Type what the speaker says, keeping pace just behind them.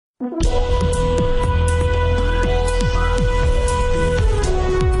Welcome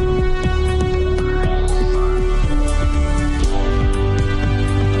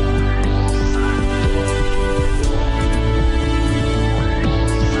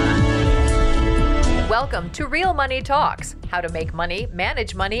to Real Money Talks, how to make money,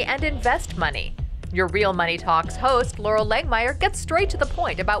 manage money, and invest money. Your Real Money Talks host, Laurel Langmeyer, gets straight to the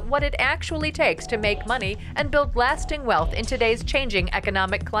point about what it actually takes to make money and build lasting wealth in today's changing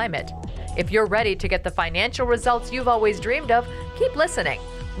economic climate. If you're ready to get the financial results you've always dreamed of, keep listening.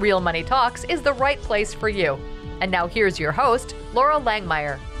 Real Money Talks is the right place for you. And now here's your host, Laurel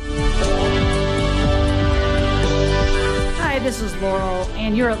Langmeyer. Hi, this is Laurel,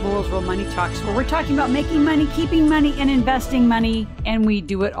 and you're at Laurel's Real Money Talks, where we're talking about making money, keeping money, and investing money, and we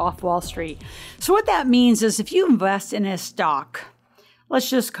do it off Wall Street. So what that means is if you invest in a stock, let's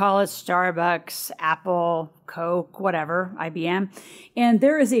just call it Starbucks, Apple, Coke, whatever, IBM, and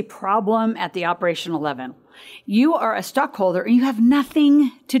there is a problem at the operational level. You are a stockholder, and you have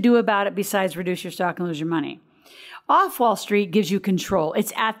nothing to do about it besides reduce your stock and lose your money. Off Wall Street gives you control.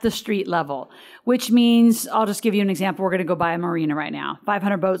 It's at the street level, which means, I'll just give you an example. We're going to go buy a marina right now.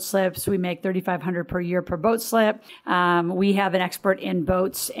 500 boat slips. We make $3,500 per year per boat slip. We have an expert in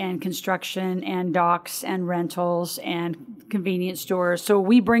boats and construction and docks and rentals and convenience stores. So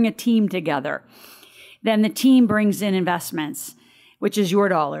we bring a team together. Then the team brings in investments, which is your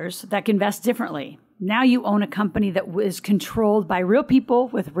dollars, that can invest differently. Now you own a company that is controlled by real people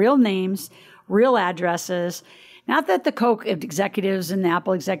with real names, real addresses. Not that the Coke executives and the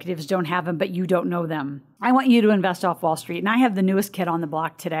Apple executives don't have them, but you don't know them. I want you to invest off Wall Street. And I have the newest kid on the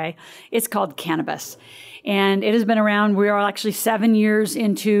block today. It's called cannabis. And it has been around. We are actually 7 years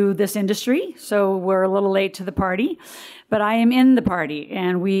into this industry. So we're a little late to the party. But I am in the party.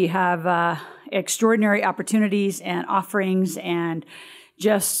 And we have extraordinary opportunities and offerings and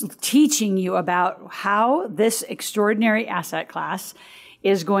just teaching you about how this extraordinary asset class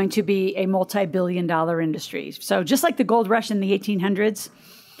is going to be a multi-billion-dollar industry. So just like the gold rush in the 1800s,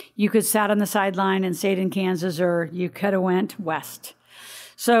 you could sat on the sideline and stayed in Kansas, or you could have went west.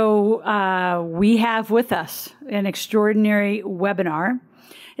 So we have with us an extraordinary webinar.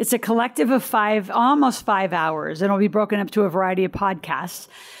 It's a collective of almost 5 hours. It'll be broken up to a variety of podcasts.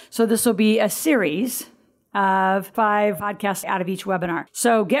 So this will be a series of 5 podcasts out of each webinar.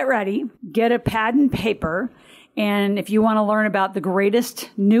 So get ready, get a pad and paper. And if you want to learn about the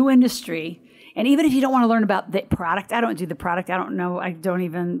greatest new industry, and even if you don't want to learn about the product, I don't do the product. I don't know. I don't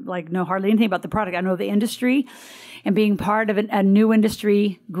even know hardly anything about the product. I know the industry, and being part of a new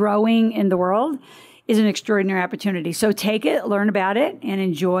industry growing in the world is an extraordinary opportunity. So take it, learn about it, and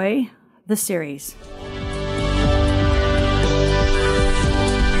enjoy the series.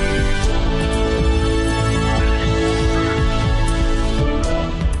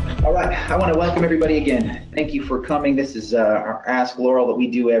 All right, I want to welcome everybody again. Thank you for coming. This is our Ask Laurel that we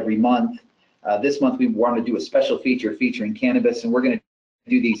do every month. This month we want to do a special feature featuring cannabis, and we're going to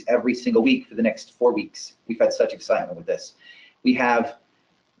do these every single week for the next 4 weeks. We've had such excitement with this. We have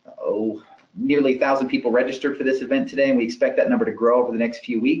nearly 1,000 people registered for this event today, and we expect that number to grow over the next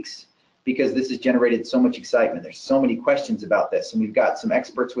few weeks because this has generated so much excitement. There's so many questions about this, and we've got some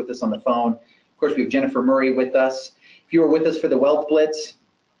experts with us on the phone. Of course, we have Genifer Murray with us. If you were with us for the Wealth Blitz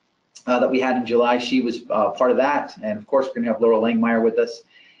that we had in July, she was part of that. And of course, we're going to have Laurel Langmeyer with us.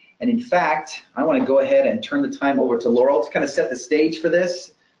 And in fact, I want to go ahead and turn the time over to Laurel to kind of set the stage for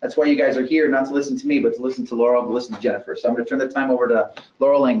this. That's why you guys are here, not to listen to me, but to listen to Laurel, to listen to Genifer. So I'm going to turn the time over to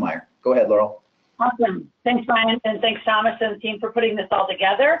Laurel Langmeyer. Go ahead, Laurel. Awesome. Thanks, Brian, and thanks, Thomas and the team for putting this all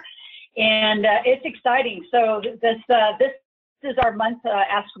together. And it's exciting. So this is our month,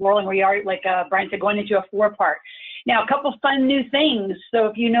 Ask Laurel, and we are, like Brian said, going into a 4-part. Now, a couple fun new things. So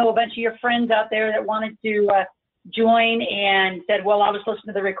if you know a bunch of your friends out there that wanted to join and said, well, I'll just listen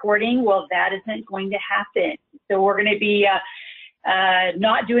to the recording, well, that isn't going to happen. So we're going to be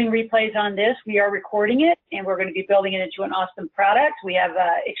not doing replays on this. We are recording it, and we're going to be building it into an awesome product. We have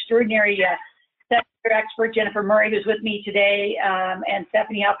extraordinary expert Genifer Murray, who's with me today, and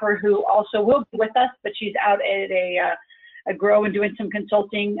Stephanie Upper, who also will be with us, but she's out at a grow and doing some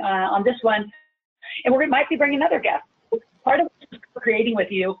consulting on this one. And we might be bringing another guest. Part of what we're creating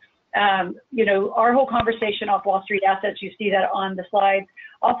with you, our whole conversation off Wall Street assets, you see that on the slides.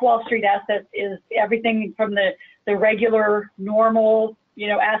 Off Wall Street assets is everything from the regular, normal,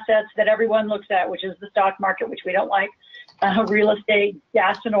 assets that everyone looks at, which is the stock market, which we don't like, real estate,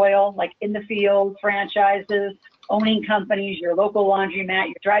 gas and oil, like in the field, franchises, owning companies, your local laundromat,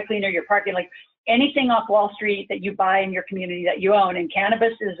 your dry cleaner, your parking, like anything off Wall Street that you buy in your community that you own. And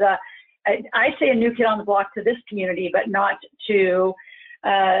cannabis is, I say, a new kid on the block to this community, but not to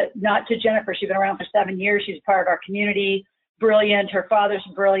not to Genifer. She's been around for 7 years. She's part of our community. Brilliant. Her father's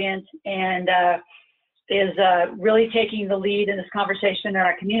brilliant, and is really taking the lead in this conversation in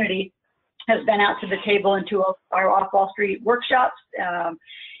our community. Has been out to the table into our off Wall Street workshops,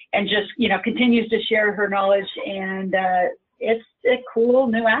 and just, you know, continues to share her knowledge. And it's a cool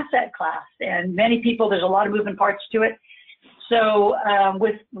new asset class, and many people, there's a lot of moving parts to it. So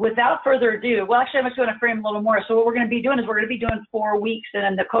without further ado, well, actually, I'm just going to frame a little more. So what we're going to be doing is we're going to be doing 4 weeks, and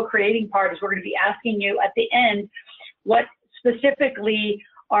then the co-creating part is we're going to be asking you at the end what specifically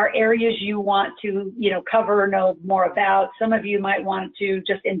are areas you want to, you know, cover or know more about. Some of you might want to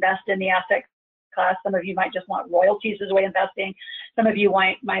just invest in the asset class. Some of you might just want royalties as a way of investing. Some of you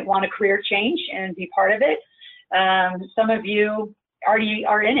might want a career change and be part of it. Some of you already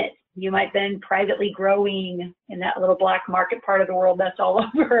are in it. You might been privately growing in that little black market part of the world that's all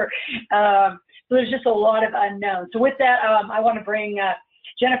over. So there's just a lot of unknowns. So with that, I want to bring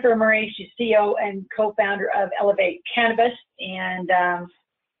Genifer Murray. She's CEO and co-founder of Elevate Cannabis. And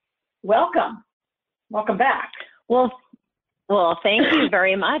welcome back. Well, thank you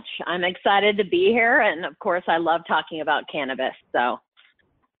very much. I'm excited to be here. And of course, I love talking about cannabis. So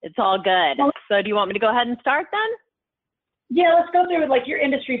it's all good. So do you want me to go ahead and start then? Yeah, let's go through like your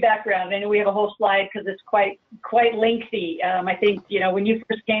industry background. I know we have a whole slide because it's quite lengthy. I think, you know, when you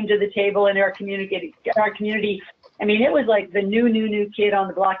first came to the table in our community, I mean, it was like the new kid on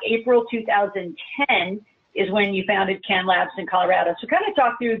the block. April 2010 is when you founded Can Labs in Colorado. So kind of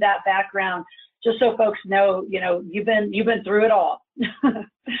talk through that background, just so folks know, you know, you've been through it all.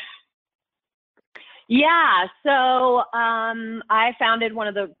 Yeah, so I founded one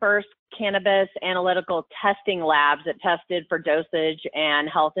of the first cannabis analytical testing labs that tested for dosage and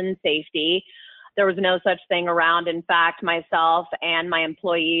health and safety. There was no such thing around. In fact, myself and my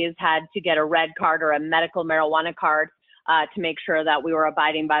employees had to get a red card or a medical marijuana card to make sure that we were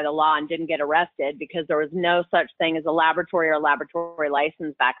abiding by the law and didn't get arrested, because there was no such thing as a laboratory or laboratory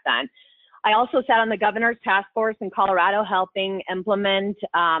license back then. I also sat on the governor's task force in Colorado helping implement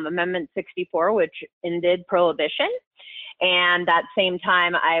Amendment 64, which ended prohibition. And that same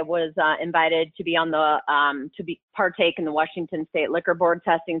time, I was invited to be on the partake in the Washington State Liquor Board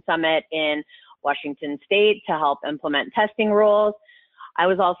Testing Summit in Washington State to help implement testing rules. I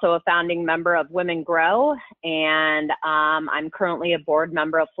was also a founding member of Women Grow, and I'm currently a board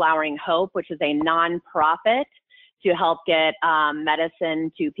member of Flowering H.O.P.E, which is a nonprofit to help get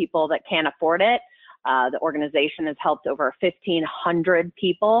medicine to people that can't afford it. The organization has helped over 1,500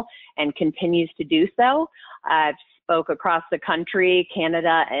 people and continues to do so. I've spoke across the country,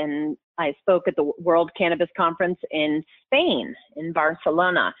 Canada, and I spoke at the World Cannabis Conference in Spain, in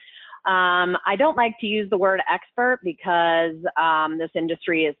Barcelona. I don't like to use the word expert because this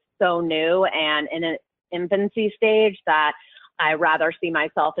industry is so new and in an infancy stage that I rather see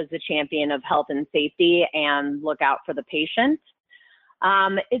myself as a champion of health and safety and look out for the patient.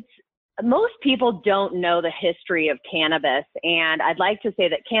 Most people don't know the history of cannabis, and I'd like to say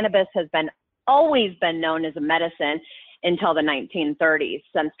that cannabis has always been known as a medicine until the 1930s.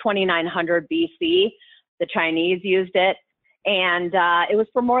 Since 2900 BC, the Chinese used it, and it was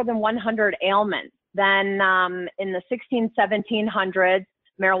for more than 100 ailments. Then in the 1700s,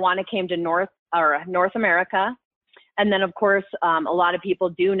 marijuana came to North America. And then, of course, a lot of people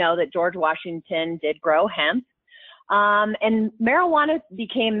do know that George Washington did grow hemp. And marijuana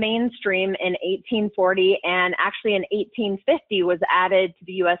became mainstream in 1840, and actually in 1850 was added to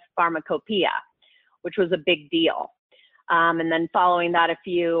the U.S. Pharmacopoeia, which was a big deal. And then following that,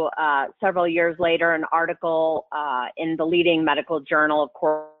 several years later, an article in the leading medical journal, of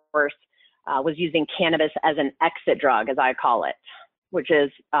course, was using cannabis as an exit drug, as I call it, which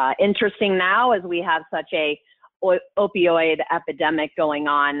is interesting now as we have such a opioid epidemic going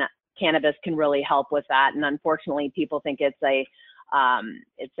on. Cannabis can really help with that, and unfortunately, people think it's a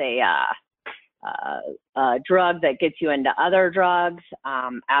drug that gets you into other drugs.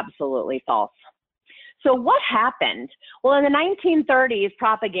 Absolutely false. So what happened? Well, in the 1930s,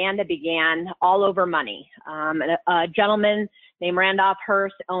 propaganda began all over money. A gentleman named Randolph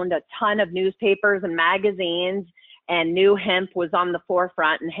Hearst owned a ton of newspapers and magazines, and knew hemp was on the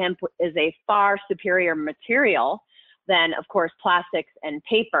forefront, and hemp is a far superior material than, of course, plastics and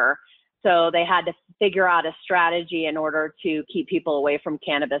paper. So they had to figure out a strategy in order to keep people away from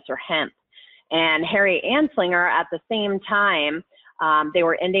cannabis or hemp. And Harry Anslinger, at the same time, they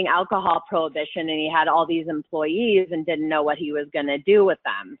were ending alcohol prohibition, and he had all these employees and didn't know what he was going to do with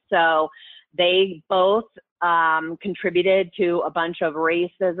them. So they both contributed to a bunch of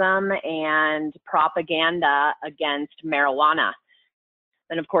racism and propaganda against marijuana.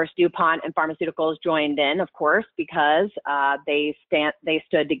 Then, of course, DuPont and pharmaceuticals joined in, of course, because they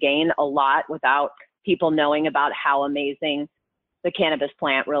stood to gain a lot without people knowing about how amazing the cannabis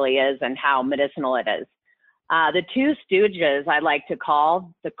plant really is and how medicinal it is. The two stooges, I like to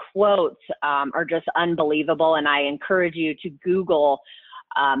call, the quotes are just unbelievable, and I encourage you to Google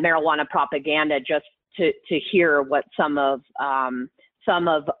marijuana propaganda just to hear what some of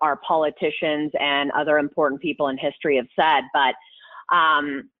our politicians and other important people in history have said. But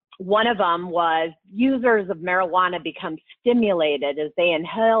one of them was, users of marijuana become stimulated as they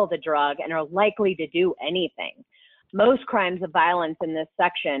inhale the drug and are likely to do anything. Most crimes of violence in this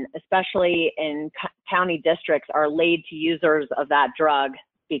section, especially in county districts, are laid to users of that drug,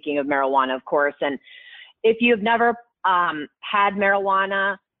 speaking of marijuana, of course. And if you've never had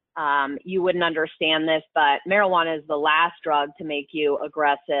marijuana, you wouldn't understand this, but marijuana is the last drug to make you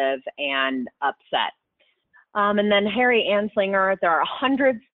aggressive and upset. And then Harry Anslinger, there are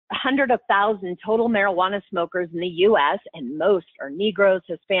hundreds of thousands total marijuana smokers in the U.S., and most are Negroes,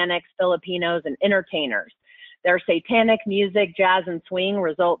 Hispanics, Filipinos, and entertainers. Their satanic music, jazz, and swing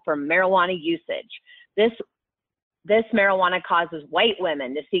result from marijuana usage. This marijuana causes white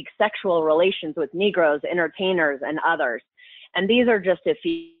women to seek sexual relations with Negroes, entertainers, and others. And these are just a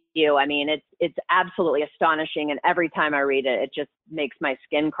few. I mean, it's absolutely astonishing, and every time I read it, it just makes my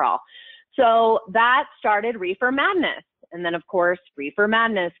skin crawl. So that started Reefer Madness. And then, of course, Reefer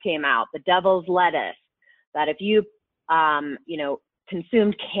Madness came out, the devil's lettuce, that if you,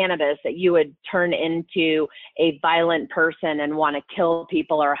 consumed cannabis, that you would turn into a violent person and want to kill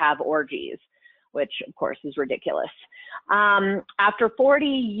people or have orgies, which of course is ridiculous. After 40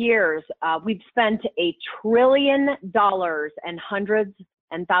 years, we've spent $1 trillion and hundreds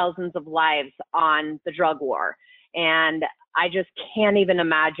and thousands of lives on the drug war. And I just can't even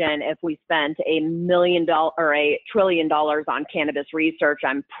imagine if we spent $1 trillion on cannabis research.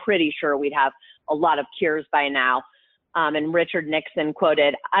 I'm pretty sure we'd have a lot of cures by now. And Richard Nixon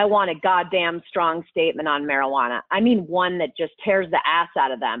quoted, "I want a goddamn strong statement on marijuana. I mean, one that just tears the ass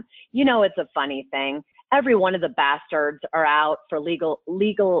out of them." You know, it's a funny thing. Every one of the bastards are out for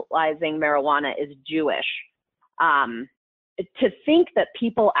legalizing marijuana is Jewish. To think that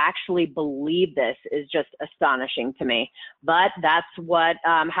people actually believe this is just astonishing to me. But that's what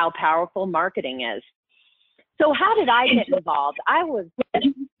how powerful marketing is. So how did I get involved? I was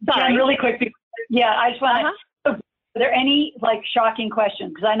sorry. Really quick. Yeah, I just want to. Are there any shocking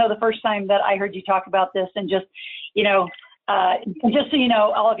questions? Because I know the first time that I heard you talk about this, and just so you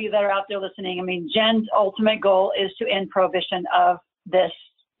know, all of you that are out there listening, I mean, Jen's ultimate goal is to end prohibition of this,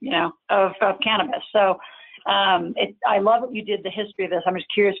 of cannabis. So I love what you did, the history of this. I'm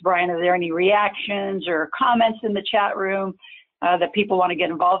just curious, Brian, are there any reactions or comments in the chat room that people want to get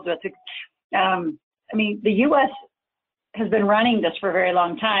involved with? I mean, the U.S. has been running this for a very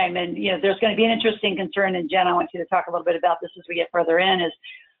long time, and there's going to be an interesting concern. And Jen, I want you to talk a little bit about this as we get further in. Is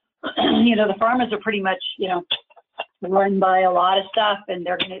the farmers are pretty much run by a lot of stuff, and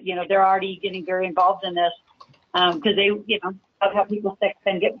they're going to they're already getting very involved in this because they of how people sick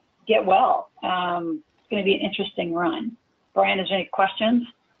and get well. It's going to be an interesting run. Brian, is there any questions?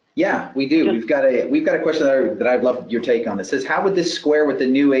 Yeah, we do. We've got a question that I'd love your take on. This says, how would this square with the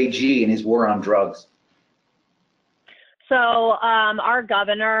new AG and his war on drugs? So our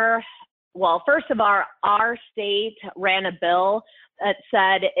governor, well, first of all, our state ran a bill that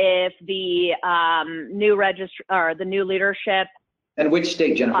said if the new leadership. And which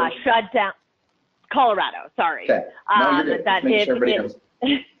state, Jennifer? Shut down. Colorado. Sorry. Okay. No, you're good. That if, sure knows.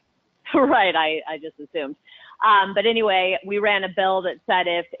 Right. I just assumed. But anyway, we ran a bill that said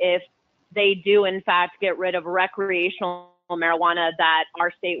if they do in fact get rid of recreational marijuana, that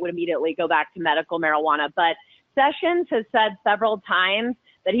our state would immediately go back to medical marijuana. But Sessions has said several times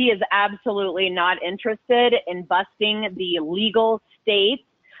that he is absolutely not interested in busting the legal states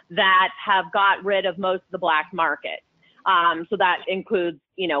that have got rid of most of the black market. So that includes,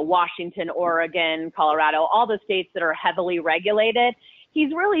 Washington, Oregon, Colorado, all the states that are heavily regulated.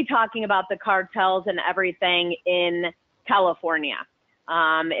 He's really talking about the cartels and everything in California.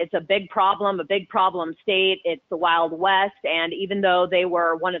 It's a big problem state. It's the Wild West. And even though they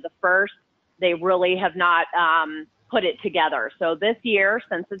were one of the first, they really have not put it together. So this year,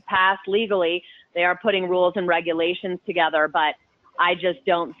 since it's passed legally, they are putting rules and regulations together, but I just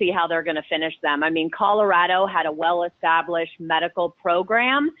don't see how they're going to finish them. I mean, Colorado had a well-established medical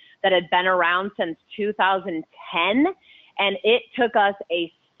program that had been around since 2010, and it took us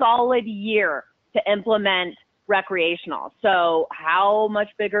a solid year to implement recreational. So how much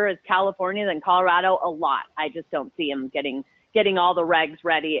bigger is California than Colorado? A lot. I just don't see them getting all the regs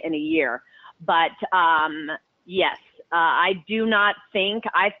ready in a year. But yes, I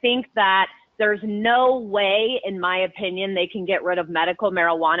think that there's no way, in my opinion, they can get rid of medical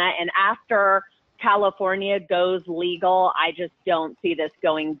marijuana. And after California goes legal, I just don't see this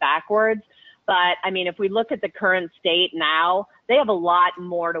going backwards. But I mean, if we look at the current state now, they have a lot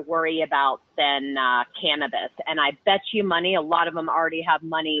more to worry about than cannabis. And I bet you money, a lot of them already have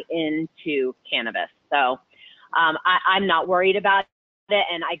money into cannabis. So I'm not worried about it.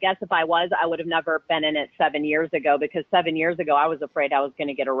 And I guess if I was, I would have never been in it 7 years ago, because 7 years ago, I was afraid I was going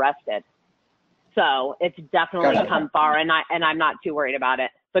to get arrested. So it's definitely come far, and I'm not too worried about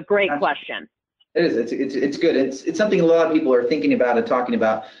it. But great question. It is. It's good. It's something a lot of people are thinking about and talking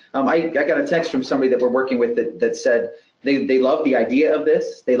about. I got a text from somebody that we're working with that said they love the idea of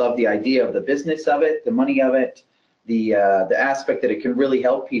this. They love the idea of the business of it, the money of it, the aspect that it can really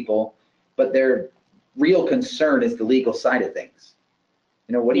help people. But their real concern is the legal side of things.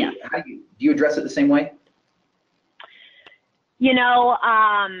 You know, do you address it the same way? You know,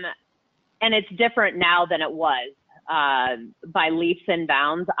 and it's different now than it was. By leaps and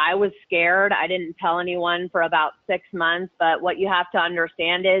bounds. I was scared. I didn't tell anyone for about 6 months, but what you have to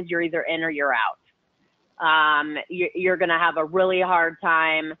understand is you're either in or you're out. You're going to have a really hard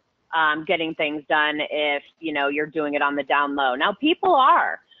time getting things done if, you know, you're doing it on the down low. Now, people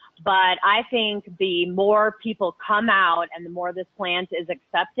are, but I think the more people come out and the more this plant is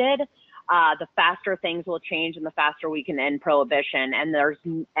accepted, the faster things will change and the faster we can end prohibition.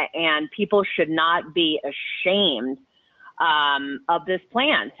 And people should not be ashamed of this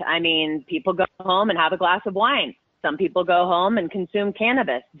plant. I mean, people go home and have a glass of wine. Some people go home and consume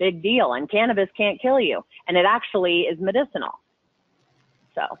cannabis. Big deal. And cannabis can't kill you. And it actually is medicinal.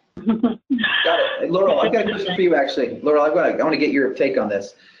 So. Got it. Laurel, I've got a question for you, actually. Laurel, I want to get your take on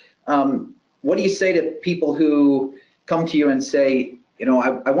this. What do you say to people who come to you and say, you know,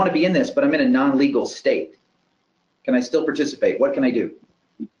 I want to be in this, but I'm in a non-legal state. Can I still participate? What can I do?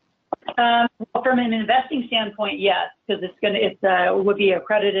 Well, from an investing standpoint, yes, because it would be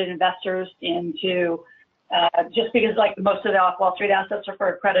accredited investors into, just because like most of the off-Wall Street assets are for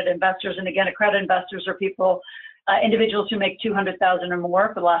accredited investors. And again, accredited investors are people, individuals who make $200,000 or more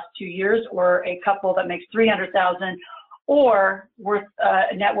for the last 2 years, or a couple that makes $300,000 or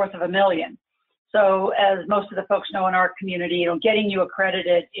a net worth of $1 million. So as most of the folks know in our community, you know, getting you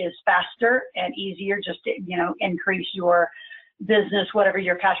accredited is faster and easier just to, you know, increase your business, whatever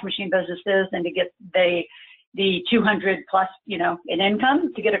your cash machine business is, and to get the 200 plus, you know, in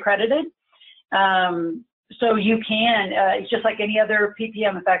income to get accredited. So you can, it's just like any other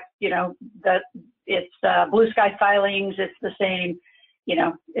PPM. In fact, you know, that it's blue sky filings. It's the same, you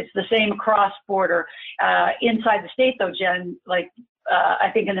know, it's the same cross border. Inside the state though, Jen, like, I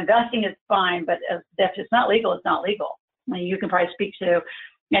think in investing is fine, but if it's not legal, it's not legal. I mean, you can probably speak to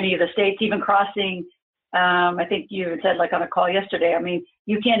any of the states, even crossing. I think you said like on a call yesterday. I mean,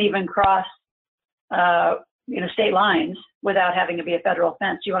 you can't even cross, you know, state lines without having to be a federal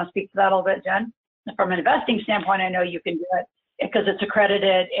offense. Do you want to speak to that a little bit, Jen? From an investing standpoint, I know you can do it because it's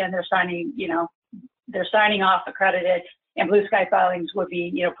accredited and they're signing, you know, they're signing off accredited, and blue sky filings would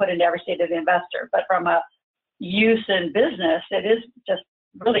be, you know, put into every state of the investor. But from a use in business, it is just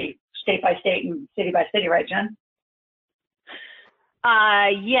really state by state and city by city, right, Jen?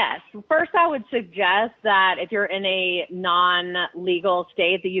 Yes. First, I would suggest that if you're in a non-legal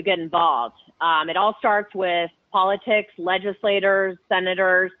state, that you get involved. It all starts with politics, legislators,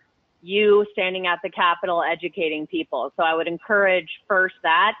 senators, you standing at the Capitol educating people. So I would encourage first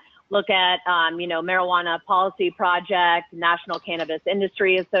that. Look at, you know, Marijuana Policy Project, National Cannabis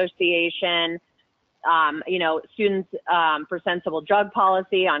Industry Association, you know, Students for Sensible Drug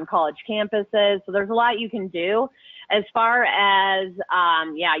Policy on college campuses. So there's a lot you can do. As far as,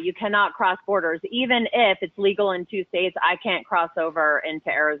 yeah, you cannot cross borders. Even if it's legal in 2 states, I can't cross over into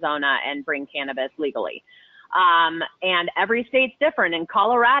Arizona and bring cannabis legally. And every state's different. In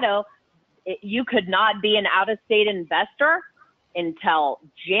Colorado, you could not be an out-of-state investor until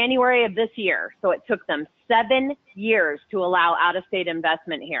January of this year. So it took them 7 years to allow out-of-state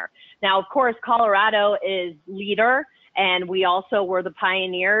investment here. Now, of course, Colorado is leader, and we also were the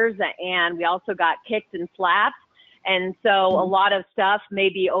pioneers, and we also got kicked and slapped. And so a lot of stuff may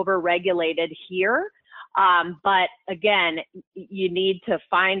be over-regulated here. But again, you need to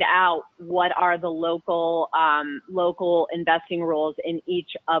find out what are the local, local investing rules in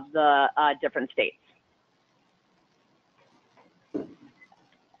each of the different states.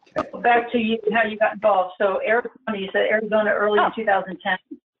 Back to you, how you got involved. So Arizona, you said Arizona early in 2010.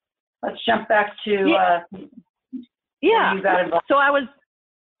 Let's jump back to yeah. You got involved. So I was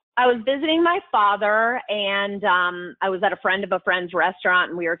visiting my father, and I was at a friend of a friend's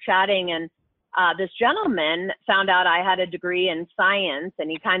restaurant, and we were chatting, and this gentleman found out I had a degree in science, and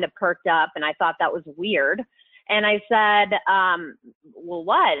he kind of perked up, and I thought that was weird. And I said, well,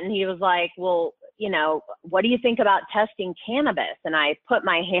 what? And he was like, well, you know, what do you think about testing cannabis? And I put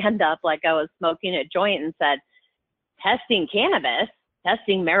my hand up like I was smoking a joint and said, testing cannabis?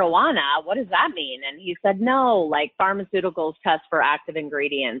 Testing marijuana? What does that mean? And he said, no, like pharmaceuticals test for active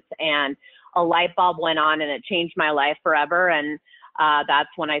ingredients. And a light bulb went on, and it changed my life forever. And that's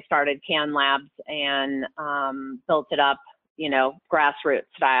when I started Can Labs and built it up, you know, grassroots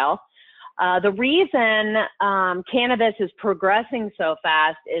style. The reason cannabis is progressing so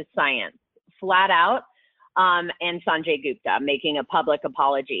fast is science, flat out, and Sanjay Gupta making a public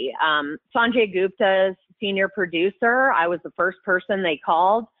apology. Sanjay Gupta's senior producer, I was the first person they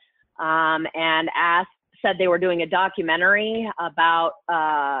called and said they were doing a documentary about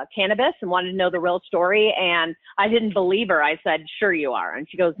cannabis and wanted to know the real story. And I didn't believe her. I said, sure you are. And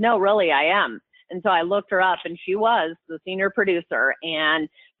she goes, no, really, I am. And so I looked her up, and she was the senior producer. And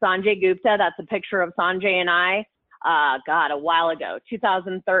Sanjay Gupta, that's a picture of Sanjay and I, a while ago,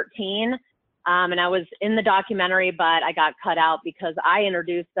 2013. And I was in the documentary, but I got cut out because I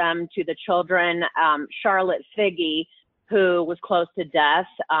introduced them to the children. Charlotte Figge, who was close to death,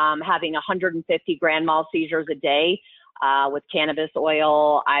 having 150 grand mal seizures a day with cannabis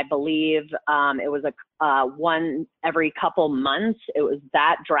oil. I believe it was one every couple months. It was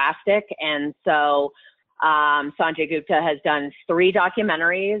that drastic. And so Sanjay Gupta has done 3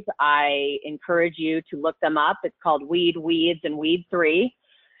 documentaries. I encourage you to look them up. It's called Weed, Weeds, and Weed 3.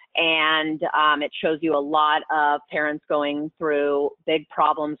 And it shows you a lot of parents going through big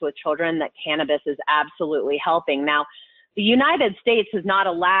problems with children that cannabis is absolutely helping. Now, the United States is not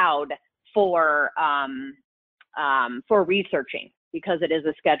allowed for researching because it is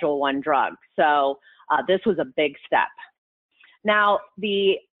a Schedule I drug. So this was a big step. Now,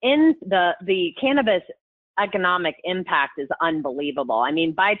 the cannabis economic impact is unbelievable. I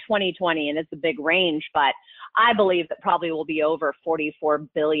mean, by 2020, and it's a big range, but I believe that probably will be over $44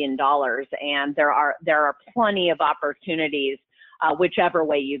 billion. And there are plenty of opportunities, whichever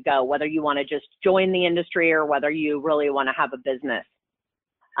way you go, whether you want to just join the industry or whether you really want to have a business.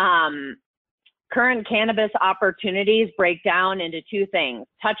 Current cannabis opportunities break down into 2 things: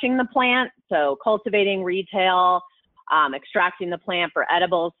 touching the plant, so cultivating, retail, extracting the plant for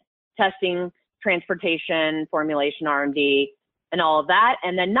edibles, testing, transportation, formulation, R&D, and all of that,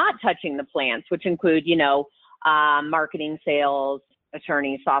 and then not touching the plants, which include, you know, marketing, sales,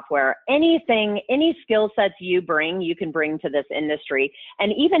 attorney, software, anything, any skill sets you can bring to this industry.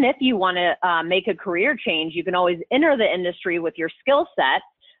 And even if you want to make a career change, you can always enter the industry with your skill set,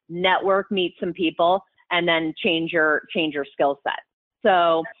 network, meet some people, and then change your skill set.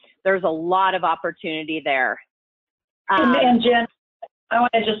 So there's a lot of opportunity there. And Jen, I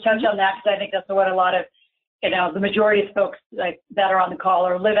want to just touch on that because I think that's what a lot of, you know, the majority of folks like that are on the call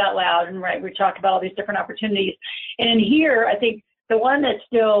or live out loud, and right, we talk about all these different opportunities. And in here, I think the one that's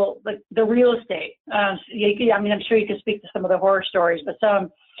still the real estate. I mean, I'm sure you can speak to some of the horror stories, but some,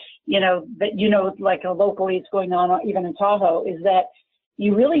 you know, that like locally it's going on even in Tahoe, is that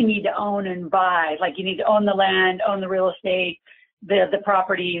you really need to own and buy. Like you need to own the land, own the real estate, the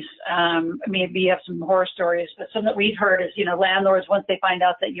properties. Maybe you have some horror stories, but some that we've heard is, you know, landlords, once they find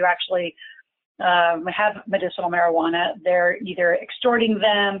out that you actually have medicinal marijuana, they're either extorting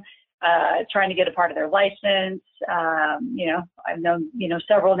them, trying to get a part of their license. You know, I've known, you know,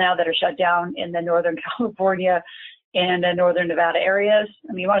 several now that are shut down in the Northern California and Northern Nevada areas.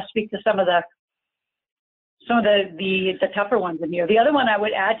 I mean, you want to speak to some of the tougher ones in here. The other one I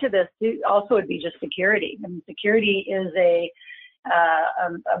would add to this also would be just security. I mean, security is a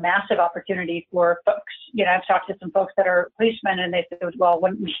massive opportunity for folks. You know, I've talked to some folks that are policemen, and they said, well,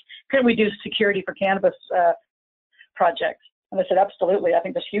 couldn't we do security for cannabis projects? And I said, absolutely. I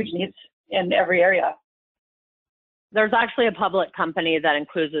think there's huge needs in every area. There's actually a public company that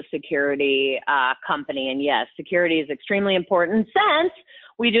includes a security company. And yes, security is extremely important since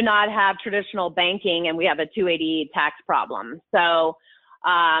we do not have traditional banking and we have a 280E tax problem. So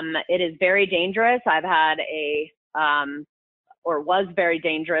it is very dangerous. I've had was very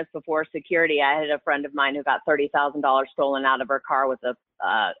dangerous before security. I had a friend of mine who got $30,000 stolen out of her car with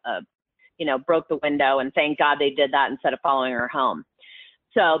broke the window, and thank God they did that instead of following her home.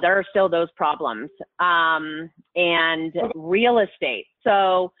 So there are still those problems. And real estate.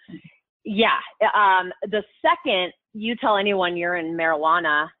 So yeah, the second you tell anyone you're in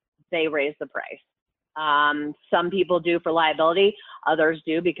marijuana, they raise the price. Some people do for liability, others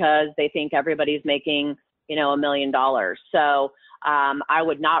do because they think everybody's making, $1 million. So I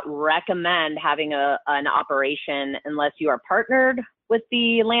would not recommend having an operation unless you are partnered with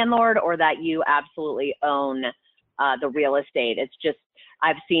the landlord or that you absolutely own the real estate. It's just,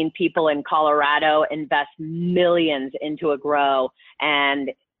 I've seen people in Colorado invest millions into a grow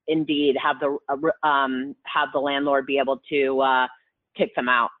and indeed have the landlord be able to kick them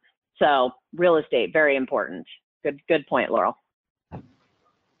out. So real estate, very important. Good point, Laurel.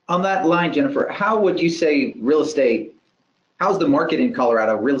 On that line, Genifer, how would you say real estate, how's the market in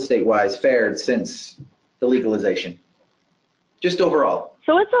Colorado real estate wise fared since the legalization? Just overall.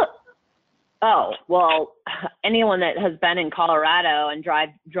 So well, anyone that has been in Colorado and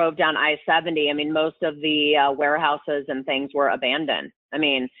drove down I-70, I mean, most of the warehouses and things were abandoned. I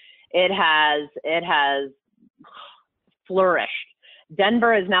mean, it has flourished.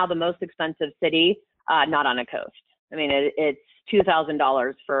 Denver is now the most expensive city, not on a coast. I mean, it's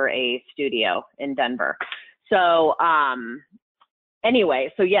 $2,000 for a studio in Denver. So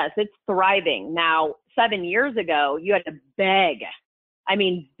anyway, so yes, it's thriving. Now, 7 years ago, you had to beg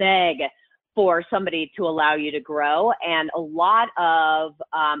for somebody to allow you to grow. And a lot of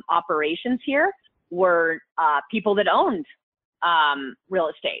operations here were people that owned real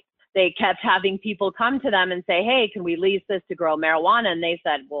estate. They kept having people come to them and say, hey, can we lease this to grow marijuana? And they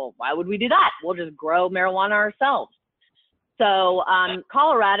said, well, why would we do that? We'll just grow marijuana ourselves. So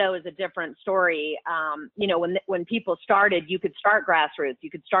Colorado is a different story. You know, when people started, you could start grassroots. You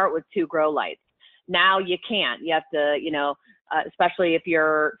could start with 2 grow lights. Now you can't. You have to, you know, especially if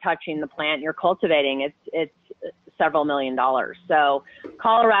you're touching the plant, you're cultivating, it's several $1 million. So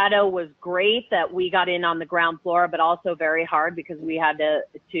Colorado was great that we got in on the ground floor, but also very hard because we had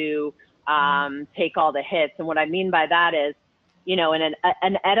to take all the hits. And what I mean by that is, you know,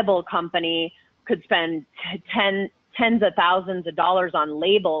 an edible company could spend tens of thousands of dollars on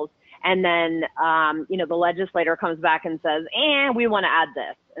labels. And then, you know, the legislator comes back and says, we want to add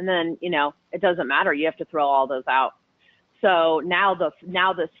this. And then, you know, it doesn't matter. You have to throw all those out. So now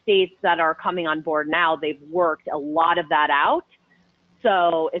the states that are coming on board now, they've worked a lot of that out.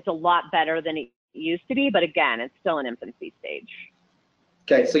 So it's a lot better than it used to be. But again, it's still an infancy stage.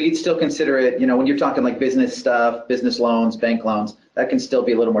 Okay, so you'd still consider it, you know, when you're talking like business stuff, business loans, bank loans, that can still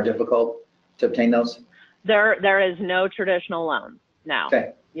be a little more difficult to obtain those? There is no traditional loan. No.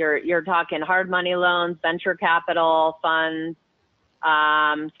 Okay. You're talking hard money loans, venture capital, funds,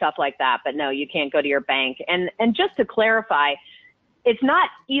 stuff like that. But no, you can't go to your bank. And just to clarify, it's not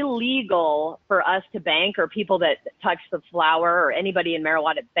illegal for us to bank or people that touch the flower or anybody in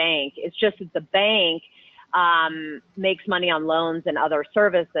marijuana bank. It's just that the bank makes money on loans and other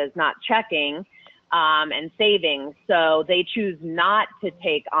services, not checking and savings. So they choose not to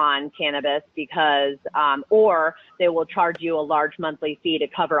take on cannabis because, or they will charge you a large monthly fee to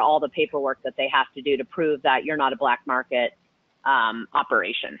cover all the paperwork that they have to do to prove that you're not a black market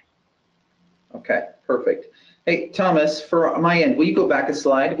operation. Okay, perfect. Hey, Thomas, for my end, will you go back a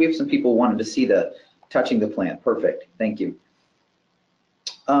slide? We have some people wanting to see the touching the plant. Perfect, thank you.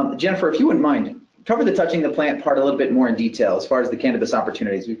 Genifer, if you wouldn't mind, cover the touching the plant part a little bit more in detail as far as the cannabis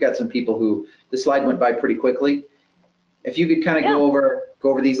opportunities. We've got some people who the slide went by pretty quickly. If you could kind of go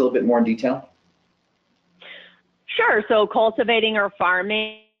over these a little bit more in detail. Sure, so cultivating or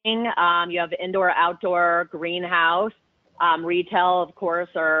farming, you have indoor, outdoor, greenhouse, retail, of course,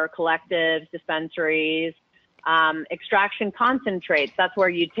 or collectives, dispensaries, extraction concentrates. That's where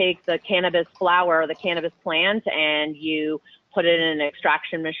you take the cannabis flower, the cannabis plant, and you put it in an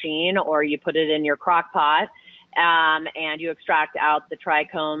extraction machine or you put it in your crock pot and you extract out the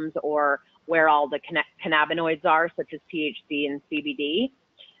trichomes or where all the cannabinoids are, such as THC and CBD.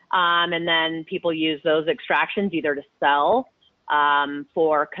 And then people use those extractions either to sell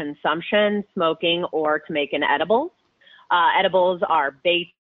for consumption, smoking, or to make an edibles. Edibles are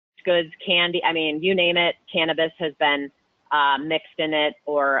baked goods, candy, I mean, you name it, cannabis has been mixed in it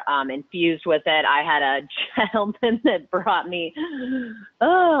or infused with it. I had a gentleman that brought me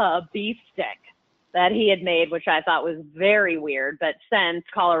a beef stick that he had made, which I thought was very weird. But since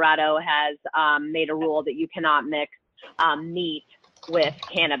Colorado has made a rule that you cannot mix meat with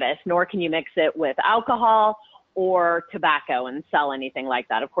cannabis, nor can you mix it with alcohol or tobacco and sell anything like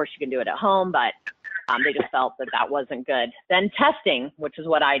that. Of course, you can do it at home, but they just felt that that wasn't good. Then testing, which is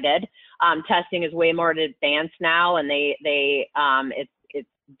what I did. Testing is way more advanced now, and it's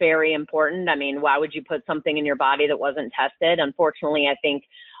very important. I mean, why would you put something in your body that wasn't tested? Unfortunately, I think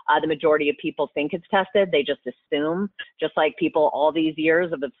the majority of people think it's tested. They just assume, just like people all these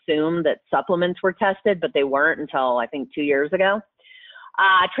years have assumed that supplements were tested, but they weren't until I think 2 years ago.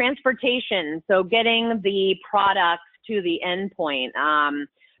 Transportation, so getting the products to the end point.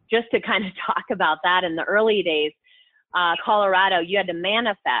 Just to kind of talk about that, in the early days, Colorado, you had to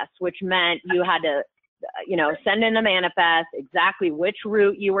manifest, which meant you had to, send in a manifest exactly which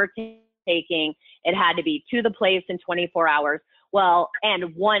route you were taking. It had to be to the place in 24 hours. Well,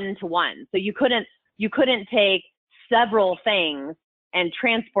 and 1-to-1. So you couldn't take several things and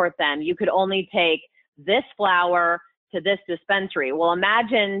transport them. You could only take this flower to this dispensary. Well,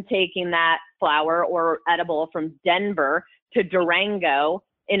 imagine taking that flower or edible from Denver to Durango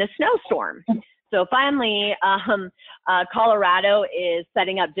in a snowstorm. So finally, Colorado is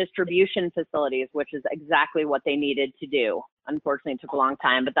setting up distribution facilities, which is exactly what they needed to do. Unfortunately, it took a long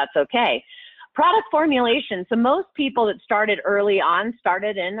time, but that's okay. Product formulation. So most people that started early on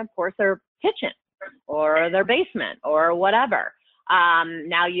started in, of course, their kitchen or their basement or whatever.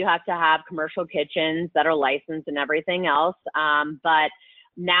 Now you have to have commercial kitchens that are licensed and everything else. But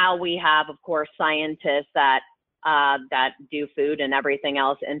now we have, of course, scientists that do food and everything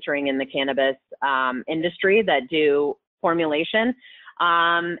else entering in the cannabis industry that do formulation.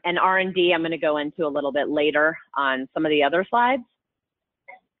 And R&D, I'm going to go into a little bit later on some of the other slides.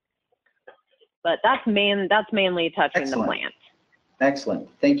 But that's mainly touching the plant. Excellent.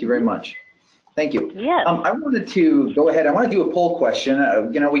 Thank you very much. Thank you. Yes. I wanted to go ahead. I want to do a poll question.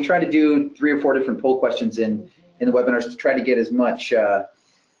 We try to do 3 or 4 different poll questions in the webinars to try to get as much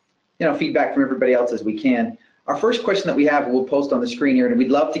feedback from everybody else as we can. Our first question that we have, we'll post on the screen here, and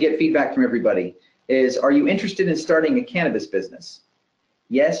we'd love to get feedback from everybody, is, are you interested in starting a cannabis business?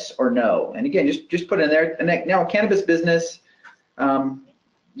 Yes or no? And again, just put in there. And now, a cannabis business,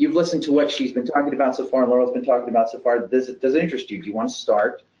 you've listened to what she's been talking about so far, and Laurel's been talking about so far. Does it interest you? Do you want to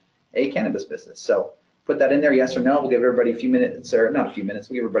start a cannabis business? So put that in there, yes or no. We'll give everybody a few minutes, or not a few minutes,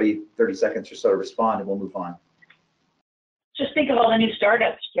 we'll give everybody 30 seconds or so to respond, and we'll move on. Just think of all the new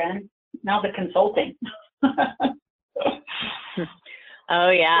startups, Jen. Now the consulting. Oh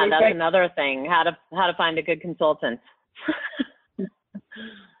yeah, that's another thing. How to find a good consultant. Because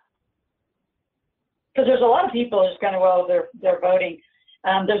there's a lot of people who's kind of, they're voting.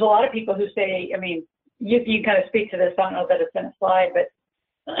 There's a lot of people who say, you kind of speak to this. I don't know that it's in a slide, but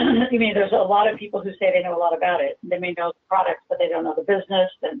there's a lot of people who say they know a lot about it. They may know the products, but they don't know the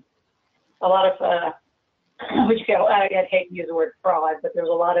business, and a lot of I hate to use the word fraud, but there's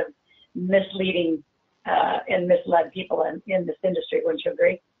a lot of misleading and misled people in this industry. Wouldn't you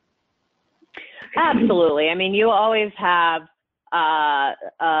agree? Absolutely. You always have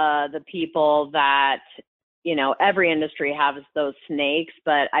the people that, every industry has those snakes,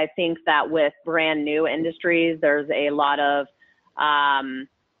 but I think that with brand new industries, there's a lot of,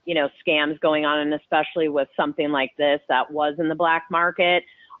 scams going on, and especially with something like this that was in the black market.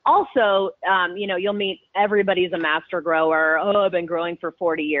 Also, you'll meet everybody's a master grower. Oh, I've been growing for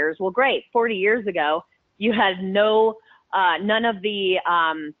 40 years. Well, great. 40 years ago, you had none of the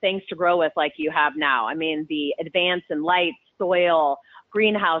things to grow with like you have now. The advance in light, soil,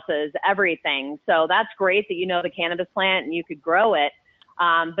 greenhouses, everything. So that's great that you know the cannabis plant and you could grow it.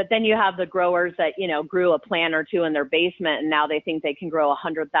 But then you have the growers that, grew a plant or two in their basement, and now they think they can grow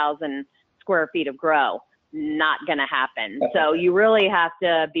 100,000 square feet of grow. Not going to happen. So you really have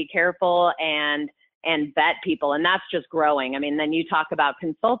to be careful and vet people, and that's just growing. Then you talk about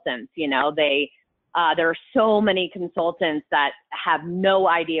consultants, there are so many consultants that have no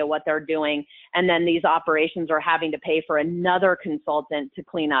idea what they're doing, and then these operations are having to pay for another consultant to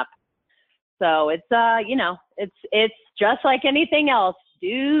clean up. So it's it's just like anything else,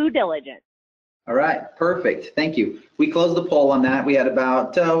 due diligence. All right, perfect. Thank you. We closed the poll on that. We had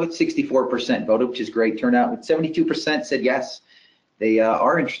about 64% voted, which is great turnout. 72% said yes, they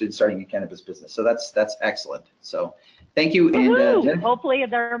are interested in starting a cannabis business. So that's excellent. So thank you. And hopefully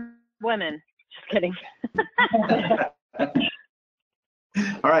they're women. Just kidding.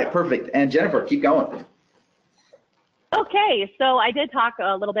 All right, perfect. And Genifer, keep going. Okay, so I did talk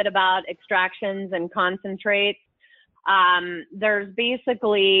a little bit about extractions and concentrates. There's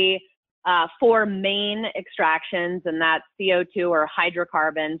basically 4 main extractions, and that's CO2 or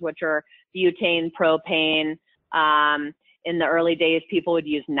hydrocarbons, which are butane, propane. In the early days, people would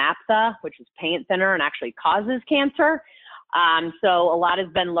use naphtha, which is paint thinner and actually causes cancer. So a lot has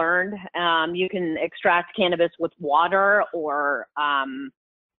been learned. You can extract cannabis with water or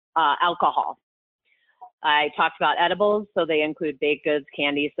alcohol. I talked about edibles, so they include baked goods,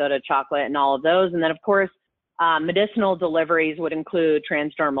 candy, soda, chocolate, and all of those. And then, of course, medicinal deliveries would include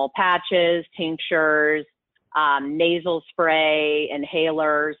transdermal patches, tinctures, nasal spray,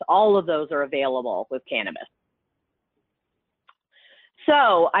 inhalers. All of those are available with cannabis.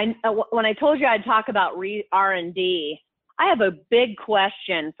 So when I told you I'd talk about R&D, I have a big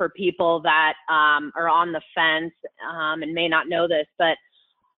question for people that are on the fence and may not know this, but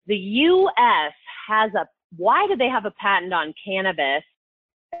the U.S. has a why do they have a patent on cannabis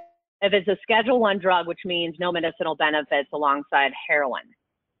if it's a Schedule I drug, which means no medicinal benefits alongside heroin?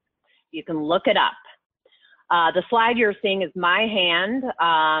 You can look it up. The slide you're seeing is my hand.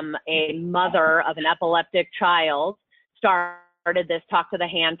 A mother of an epileptic child started this Talk to the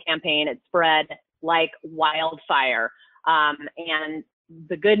Hand campaign. It spread like wildfire. And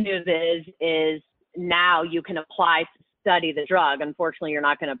the good news is now you can apply to study the drug. Unfortunately, you're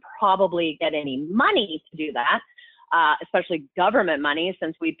not going to probably get any money to do that, especially government money,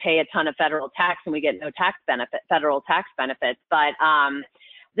 since we pay a ton of federal tax and we get no federal tax benefits. But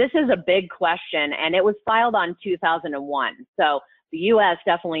this is a big question, and it was filed on 2001. So the U.S.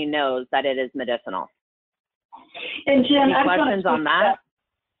 definitely knows that it is medicinal. And Jen, any questions on that?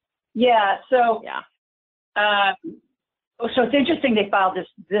 Yeah. So yeah. So it's interesting they filed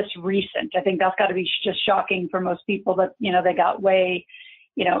this recent. I think that's got to be just shocking for most people that, they got way,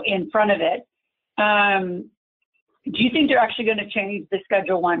 in front of it. Do you think they're actually going to change the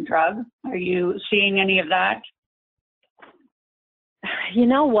Schedule I drug? Are you seeing any of that? You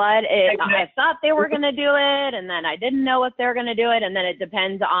know what? I thought they were going to do it, and then I didn't know if they're going to do it, and then it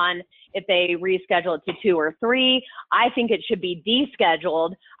depends on if they reschedule it to 2 or 3. I think it should be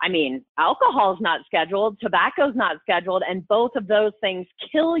descheduled. I mean, alcohol's not scheduled, tobacco's not scheduled, and both of those things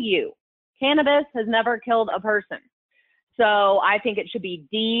kill you. Cannabis has never killed a person. So I think it should be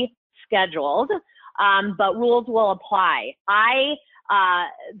descheduled, but rules will apply.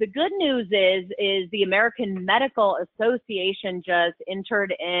 The good news is the American Medical Association just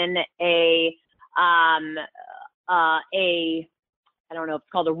entered in I don't know if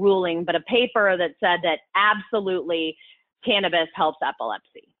it's called a ruling, but a paper that said that absolutely cannabis helps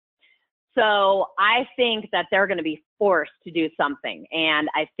epilepsy. So I think that they're going to be forced to do something. And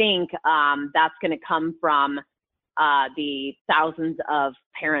I think that's going to come from the thousands of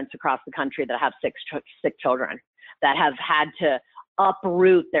parents across the country that have sick children that have had to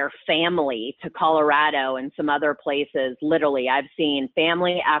uproot their family to Colorado and some other places. Literally, I've seen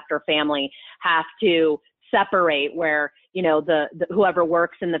family after family have to separate, where the whoever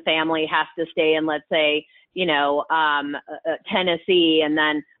works in the family has to stay in, let's say, Tennessee, and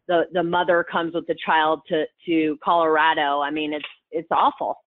then the mother comes with the child to Colorado. I mean, it's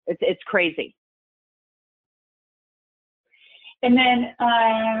awful. It's crazy. And then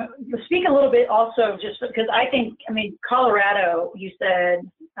speak a little bit also, just because Colorado, you said,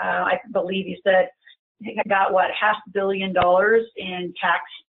 I believe you said, got what, $500 million in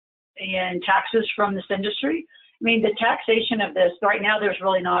taxes from this industry. I mean, the taxation of this right now, there's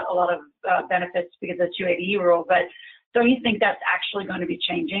really not a lot of benefits because of the 280E rule, but don't you think that's actually going to be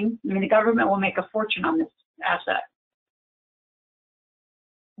changing? I mean, the government will make a fortune on this asset.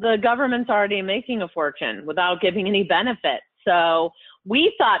 The government's already making a fortune without giving any benefits. So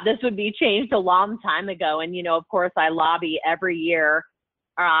we thought this would be changed a long time ago. And, of course, I lobby every year.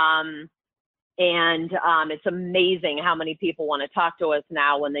 It's amazing how many people want to talk to us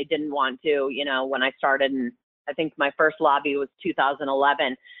now when they didn't want to, when I started, and I think my first lobby was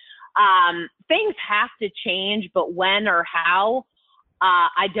 2011. Things have to change, but when or how,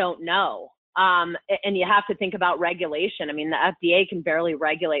 I don't know. And you have to think about regulation. I mean, the FDA can barely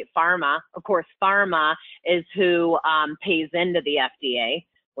regulate pharma. Of course, pharma is who pays into the FDA,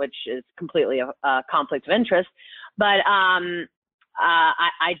 which is completely a conflict of interest. But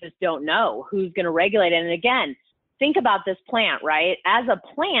I just don't know who's going to regulate it. And again, think about this plant, right? As a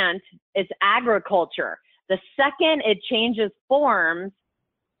plant, it's agriculture. The second it changes forms,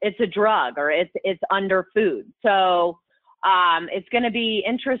 it's a drug, or it's under food. So it's going to be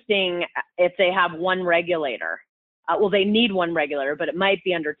interesting if they have one regulator. Well, they need one regulator, but it might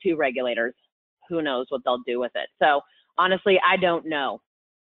be under 2 regulators. Who knows what they'll do with it? So honestly, I don't know.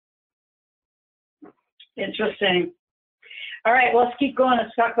 Interesting. All right, well, let's keep going.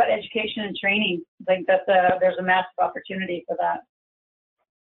 Let's talk about education and training. I think that there's a massive opportunity for that.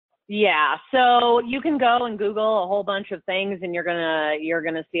 Yeah, so you can go and Google a whole bunch of things, and you're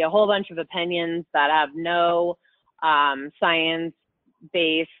gonna see a whole bunch of opinions that have no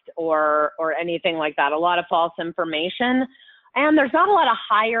science-based or anything like that. A lot of false information, and there's not a lot of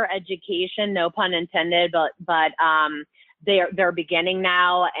higher education, no pun intended, but they're beginning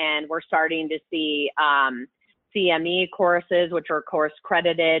now, and we're starting to see CME courses, which are of course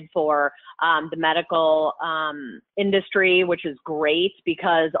credited for the medical industry, which is great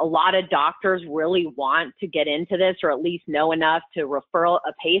because a lot of doctors really want to get into this, or at least know enough to refer a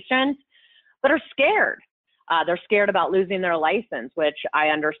patient, but are scared. They're scared about losing their license, which I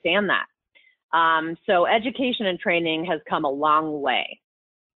understand that. So education and training has come a long way.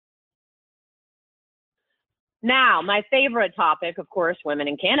 Now, my favorite topic, of course, women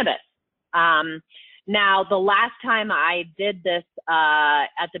in cannabis. Now, the last time I did this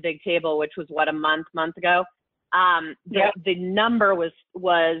at the big table, which was what, a month ago, the number was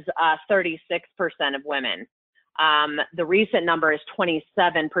 36% of women. The recent number is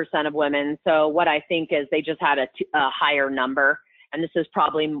 27% of women. So what I think is they just had a higher number, and this is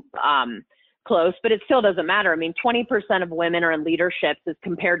probably close, but it still doesn't matter. I mean, 20% of women are in leaderships as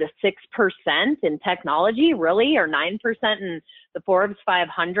compared to 6% in technology, really, or 9% in the Forbes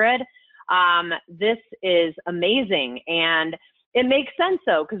 500. This is amazing. And it makes sense,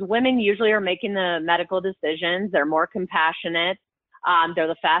 though, because women usually are making the medical decisions. They're more compassionate. They're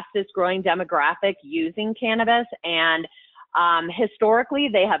the fastest growing demographic using cannabis. And historically,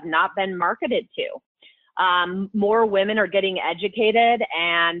 they have not been marketed to. More women are getting educated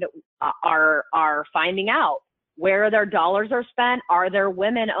and are finding out where their dollars are spent. Are there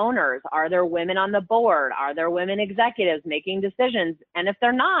women owners? Are there women on the board? Are there women executives making decisions? And if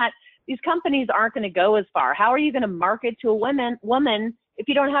they're not, these companies aren't going to go as far. How are you going to market to a woman if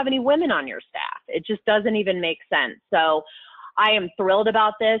you don't have any women on your staff? It just doesn't even make sense. So I am thrilled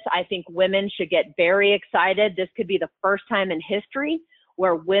about this. I think women should get very excited. This could be the first time in history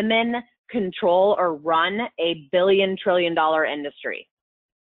where women control or run a billion-trillion dollar industry.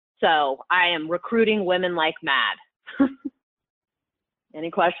 So I am recruiting women like mad. Any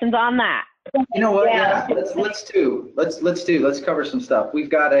questions on that? You know what? Yeah, let's cover some stuff.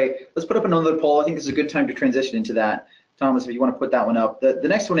 Let's put up another poll. I think this is a good time to transition into that. Thomas, if you want to put that one up. The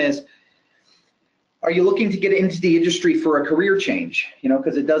next one is, are you looking to get into the industry for a career change? You know,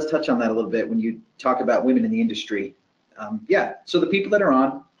 because it does touch on that a little bit when you talk about women in the industry. So the people that are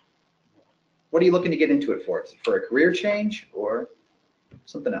on, what are you looking to get into it for? Is it for a career change or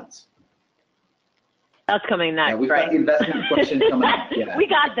something else? That's coming next, we've right? got the investment question coming up. Yeah. We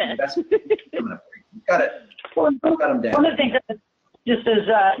got this. Coming up. Got it. Well, got them down. one of the things that just is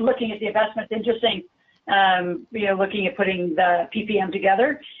looking at the investments, interesting, looking at putting the PPM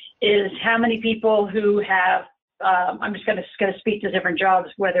together, is how many people who have, I'm just going to speak to different jobs,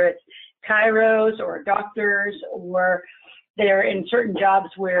 whether it's chiros or doctors, or they're in certain jobs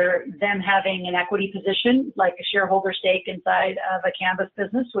where them having an equity position, like a shareholder stake inside of a cannabis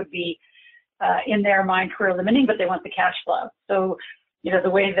business, would be in their mind career limiting, but they want the cash flow. So, the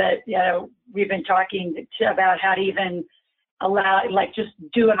way that, we've been talking about how to even allow, like just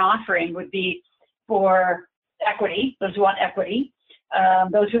do an offering would be for equity, those who want equity,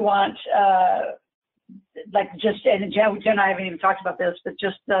 those who want, and Jen and I haven't even talked about this, but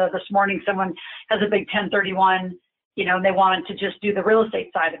just this morning, someone has a big 1031, and they wanted to just do the real estate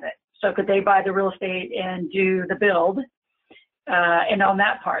side of it. So could they buy the real estate and do the build and own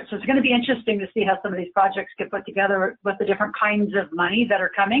that part? So it's going to be interesting to see how some of these projects get put together with the different kinds of money that are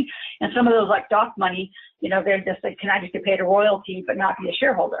coming. And some of those, like doc money, they're just like, can I just get paid a royalty but not be a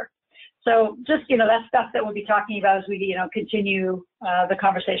shareholder? So just, that's stuff that we'll be talking about as we, continue the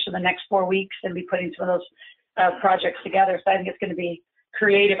conversation the next 4 weeks and be putting some of those projects together. So I think it's going to be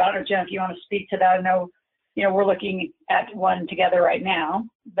creative. I don't know, Jen, if you want to speak to that. I know, we're looking at one together right now,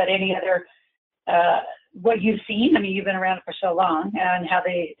 but any other, what you've seen, I mean, you've been around it for so long, and how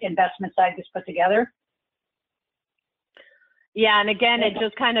the investment side gets put together. Yeah, and again, it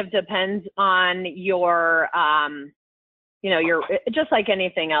just kind of depends on your, your, just like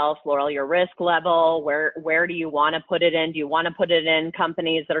anything else, Laurel, your risk level, where do you want to put it in? Do you want to put it in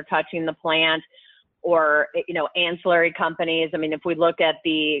companies that are touching the plant, or, ancillary companies? I mean, if we look at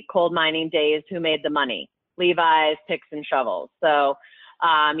the coal mining days, who made the money? Levi's, picks and shovels. So,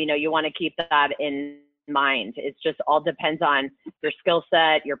 you want to keep that in mind. It's just all depends on your skill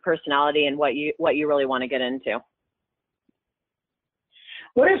set, your personality, and what you really want to get into.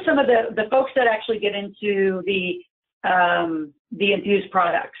 What are some of the folks that actually get into the infused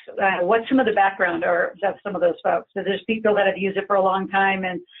products? What's some of the background or of some of those folks? So there's people that have used it for a long time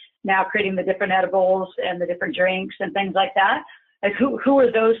and now creating the different edibles and the different drinks and things like that. Like who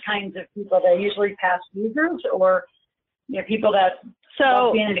are those kinds of people? They're usually past users, or people that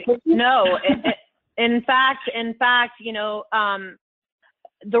love being in the kitchen? No. In fact,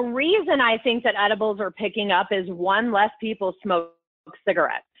 the reason I think that edibles are picking up is, one, less people smoke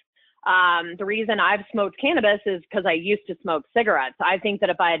cigarettes. The reason I've smoked cannabis is because I used to smoke cigarettes. I think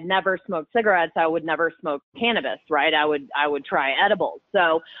that if I had never smoked cigarettes, I would never smoke cannabis, right? I would try edibles.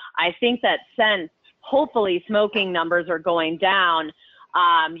 So I think that since hopefully smoking numbers are going down,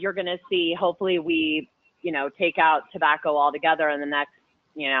 you're going to see, hopefully we, take out tobacco altogether in the next,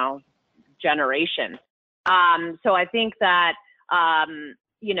 generation. So I think that,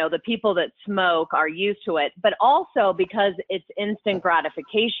 the people that smoke are used to it, but also because it's instant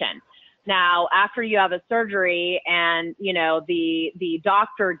gratification. Now, after you have a surgery and, you know, the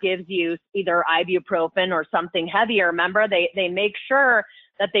doctor gives you either ibuprofen or something heavier, remember, they make sure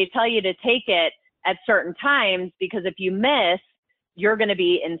that they tell you to take it at certain times, because if you miss, you're going to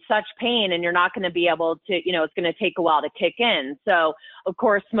be in such pain and you're not going to be able to, you know, it's going to take a while to kick in. So, of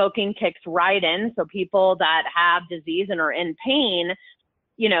course, smoking kicks right in. So people that have disease and are in pain,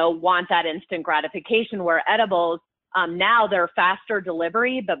 you know, want that instant gratification, where edibles, now they're faster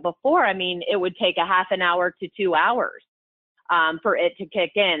delivery, but before, I mean, it would take a half an hour to 2 hours for it to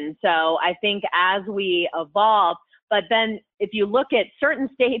kick in. So I think as we evolve, but then if you look at certain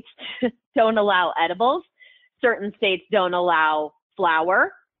states don't allow edibles, certain states don't allow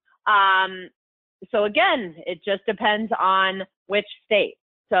flower. So again, it just depends on which state.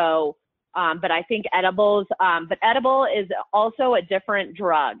 So, but I think edibles, but edible is also a different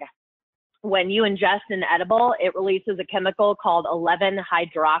drug. When you ingest an edible, it releases a chemical called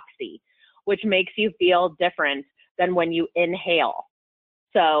 11-hydroxy, which makes you feel different than when you inhale.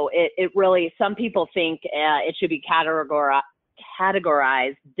 So it really, some people think it should be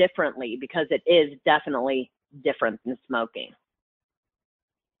categorized differently, because it is definitely different than smoking.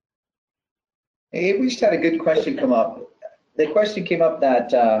 Hey, we just had a good question come up. The question came up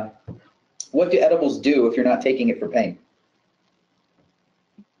that what do edibles do if you're not taking it for pain?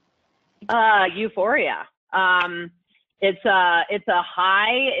 Euphoria. It's a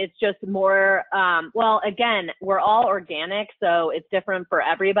high. It's just more, well, again, we're all organic, so it's different for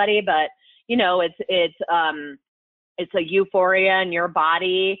everybody, but you know, it's a euphoria in your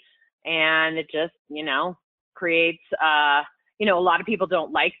body, and it just, you know, creates, you know, a lot of people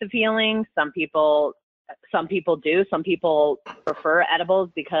don't like the feeling. Some people do. Some people prefer edibles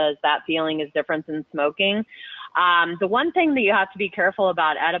because that feeling is different than smoking. The one thing that you have to be careful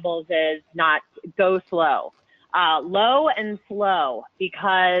about edibles is not go slow, low and slow,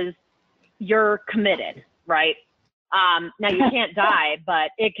 because you're committed, right? Now you can't die,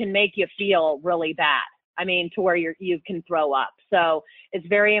 but it can make you feel really bad. I mean, to where you can throw up. So it's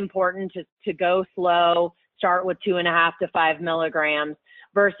very important to go slow, start with 2.5 to 5 milligrams,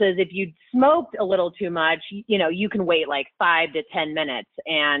 versus if you smoked a little too much, you know, you can wait like 5 to 10 minutes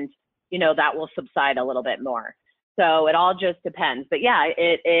and, you know, that will subside a little bit more. So it all just depends. But yeah,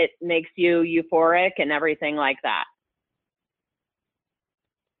 it makes you euphoric and everything like that.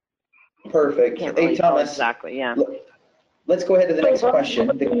 Perfect. Can't Hey, really tell Thomas. exactly, yeah. Let's go ahead to the next question.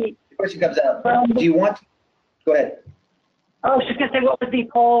 The question comes out. Do you want? Go ahead. I was just going to say, what was the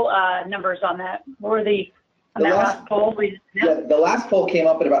poll numbers on that? What were on that last poll? Yeah, the last poll came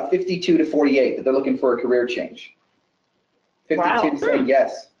up at about 52 to 48 that they're looking for a career change. 52 saying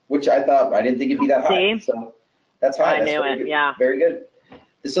yes, which I didn't think it'd be that high. So that's high. I knew it, yeah. Very good.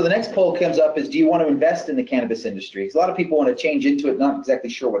 So the next poll comes up is, do you want to invest in the cannabis industry? Because a lot of people want to change into it, not exactly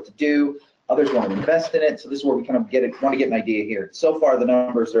sure what to do. Others want to invest in it. So this is where we kind of want to get an idea here. So far, the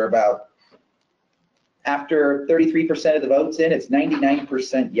numbers are about, after 33% of the votes in, it's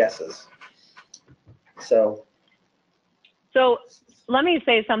 99% yeses. So let me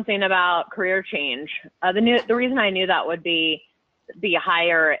say something about career change. The reason I knew that would be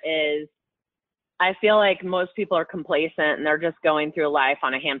higher is I feel like most people are complacent and they're just going through life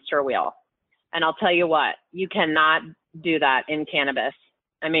on a hamster wheel. And I'll tell you what, you cannot do that in cannabis.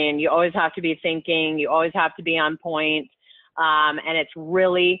 I mean, you always have to be thinking, you always have to be on point, and it's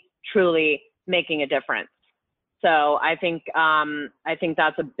really, truly making a difference. So I think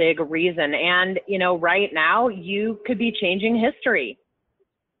that's a big reason. And, you know, right now you could be changing history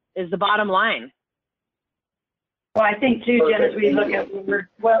is the bottom line. Well, I think too, Jen, as we look at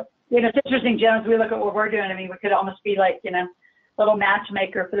it's interesting, Jen, as we look at what we're doing, I mean, we could almost be like, you know, little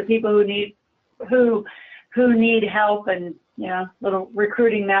matchmaker for the people who need help, and, you know, little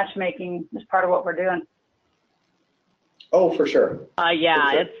recruiting matchmaking is part of what we're doing. Oh, for sure. Yeah,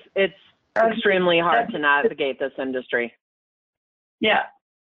 for sure. It's extremely hard to navigate this industry. Yeah.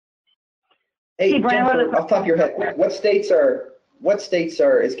 Hey, Jennifer, off the top of your head, what states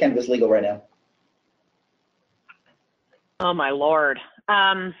is cannabis legal right now? Oh my Lord.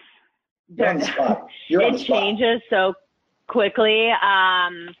 You're on the spot. It changes so quickly.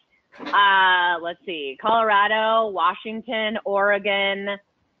 Let's see, Colorado, Washington, Oregon,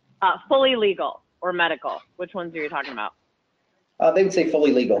 fully legal or medical. Which ones are you talking about? They would say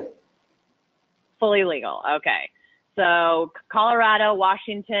fully legal. Fully legal, okay. So Colorado,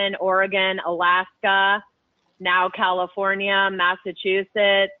 Washington, Oregon, Alaska, now California,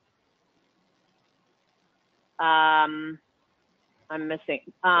 Massachusetts. I'm missing,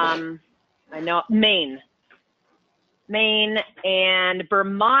 I know Maine, and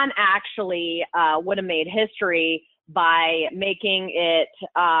Vermont actually would have made history, by making it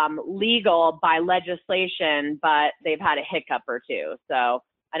legal by legislation, but they've had a hiccup or two. So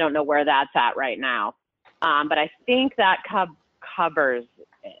I don't know where that's at right now. But I think that covers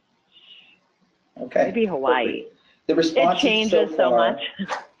it. Okay. Maybe Hawaii. The response it changes so much.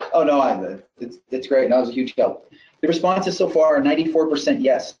 Oh no, it's great. That was a huge help. The responses so far are 94%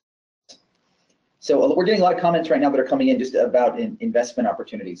 yes. So we're getting a lot of comments right now that are coming in just about investment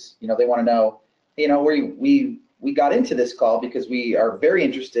opportunities. You know, they want to know, you know, we got into this call because we are very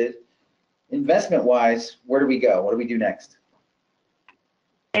interested investment-wise. Where do we go? What do we do next?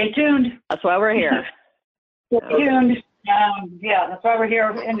 Stay tuned. That's why we're here. Stay tuned. Yeah, that's why we're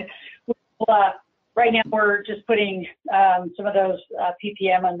here. And right now we're just putting some of those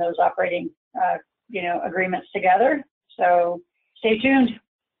PPM and those operating, you know, agreements together. So stay tuned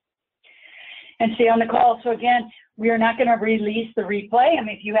and stay on the call. So again, we are not going to release the replay. I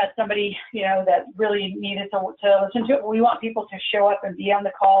mean, if you had somebody, you know, that really needed to listen to it, we want people to show up and be on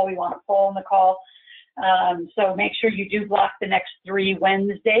the call. We want to pull on the call. So make sure you do block the next 3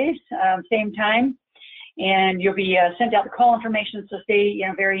 Wednesdays, same time, and you'll be sent out the call information. So stay, you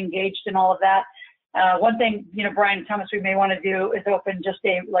know, very engaged in all of that. One thing, you know, Brian and Thomas, we may want to do is open just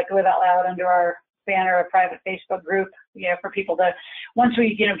a Live Out Loud under our banner, a private Facebook group, you know, for people to, once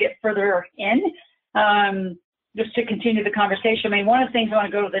we, you know, get further in, just to continue the conversation. I mean, one of the things I want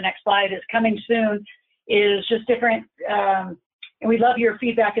to go to the next slide is coming soon is just different, and we love your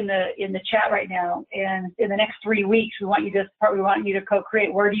feedback in the chat right now. And in the next 3 weeks, we want you to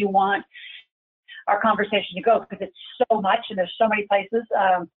co-create. Where do you want our conversation to go? Because it's so much, and there's so many places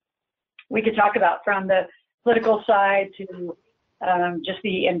we could talk about, from the political side to just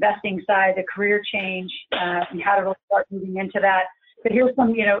the investing side, the career change, and how to really start moving into that. But here's some,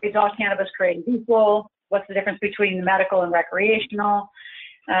 you know, is all cannabis created equal? What's the difference between the medical and recreational?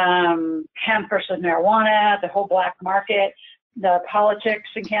 Hemp versus marijuana, the whole black market, the politics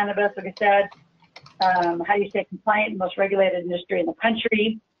in cannabis, like I said, how do you stay compliant in the most regulated industry in the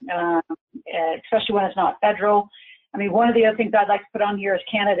country, especially when it's not federal. I mean, one of the other things I'd like to put on here is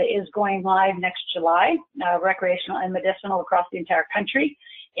Canada is going live next July, recreational and medicinal across the entire country,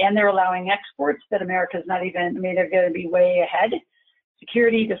 and they're allowing exports that America's not even, I mean, they're going to be way ahead.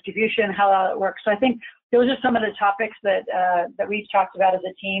 Security, distribution, how it works. So I think those are some of the topics that that we've talked about as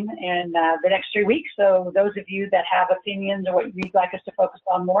a team in the next 3 weeks. So those of you that have opinions or what you'd like us to focus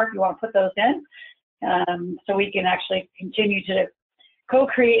on more, if you want to put those in, so we can actually continue to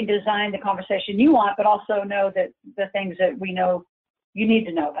co-create and design the conversation you want, but also know that the things that we know you need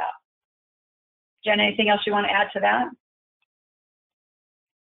to know about. Jen, anything else you want to add to that?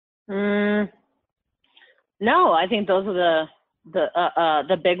 No, I think those are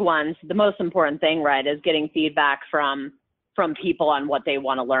the big ones. The most important thing, right, is getting feedback from people on what they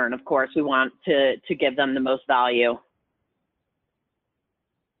want to learn. Of course, we want to give them the most value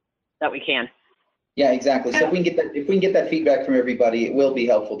that we can. Yeah, exactly. So if we can get that feedback from everybody, it will be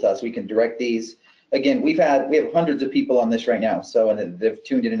helpful to us. We can direct these. Again, we have hundreds of people on this right now, so, and they've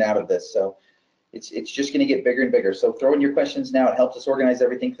tuned in and out of this. So it's just going to get bigger and bigger. So throw in your questions now. It helps us organize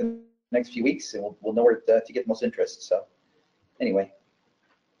everything for the next few weeks, and we'll know where to get the most interest. So anyway.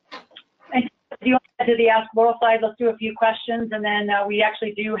 And do you want to do the Ask Laurel slide? Let's do a few questions, and then we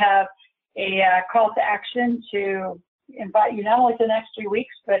actually do have a call to action to invite you not only to the next 3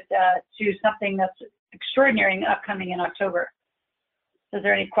 weeks, but to something that's extraordinary and upcoming in October. Is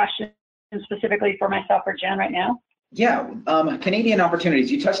there any questions specifically for myself or Jen right now? Yeah, Canadian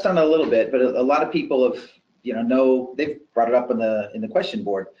opportunities. You touched on it a little bit, but a lot of people have, you know they've brought it up in the question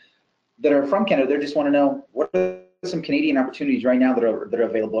board that are from Canada. They just want to know, what are some Canadian opportunities right now that are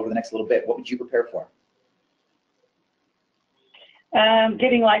available over the next little bit? What would you prepare for?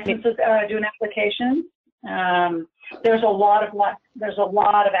 Getting licenses, doing applications. There's a lot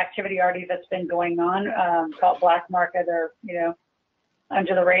of activity already that's been going on, called black market, or, you know,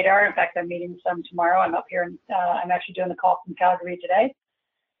 under the radar. In fact, I'm meeting some tomorrow. I'm up here, and I'm actually doing the call from Calgary today.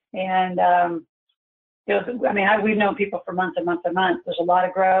 And we've known people for months and months and months. There's a lot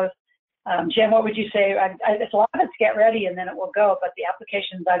of growth. Jen, what would you say? It's a lot of it's get ready and then it will go, but the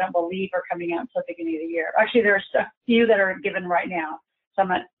applications I don't believe are coming out until the beginning of the year. Actually, there's a few that are given right now.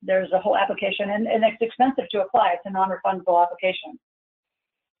 There's a whole application, and it's expensive to apply. It's a non-refundable application.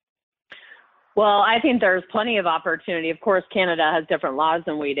 Well, I think there's plenty of opportunity. Of course, Canada has different laws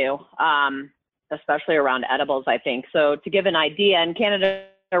than we do, especially around edibles, I think. So to give an idea, in Canada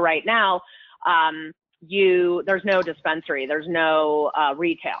right now, there's no dispensary, there's no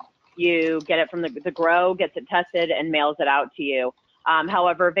retail. You get it from the grow, gets it tested, and mails it out to you.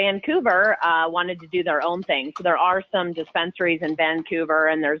 However, Vancouver wanted to do their own thing. So there are some dispensaries in Vancouver,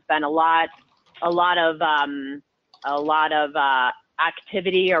 and there's been a lot of a lot of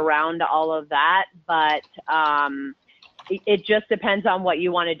activity around all of that, but it just depends on what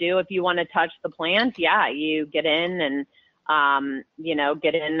you want to do. If you want to touch the plant, yeah, you get in and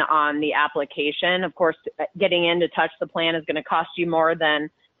get in on the application. Of course, getting in to touch the plant is going to cost you more than,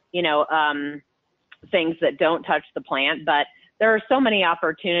 things that don't touch the plant. But there are so many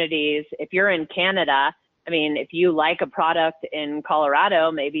opportunities. If you're in Canada, I mean, if you like a product in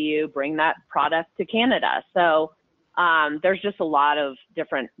Colorado, maybe you bring that product to Canada. So there's just a lot of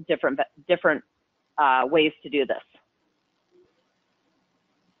different ways to do this.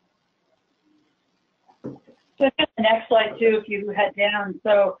 So the next slide too, if you head down.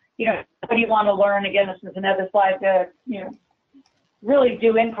 So, what do you want to learn? Again, this is another slide to, really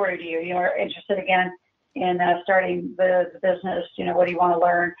do inquiry to you. You are interested again in starting the business. What do you want to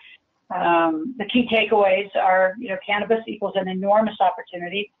learn? The key takeaways are, cannabis equals an enormous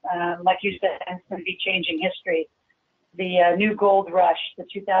opportunity. Like you said, it's going to be changing history. The new gold rush, the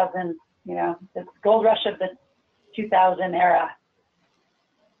gold rush of the 2000 era.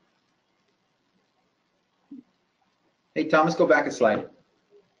 Hey, Thomas, go back a slide.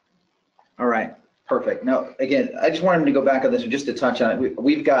 All right, perfect. Now, again, I just wanted to go back on this just to touch on it.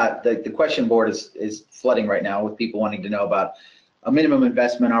 We've got the question board is flooding right now with people wanting to know about a minimum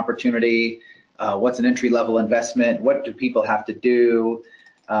investment opportunity. What's an entry-level investment? What do people have to do?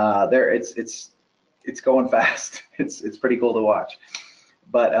 It's going fast. It's pretty cool to watch.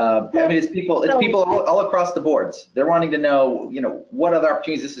 But I mean, it's people all across the boards. They're wanting to know, what other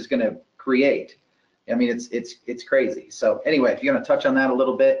opportunities this is going to create. I mean, it's crazy. So anyway, if you're going to touch on that a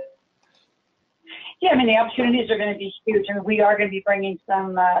little bit. Yeah, I mean, the opportunities are going to be huge. I mean, we are going to be bringing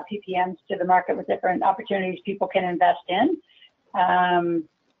some PPMs to the market with different opportunities people can invest in.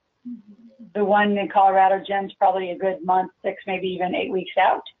 The one in Colorado, Jen's probably a good month, 6, maybe even 8 weeks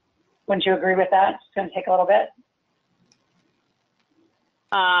out. Wouldn't you agree with that? It's going to take a little bit.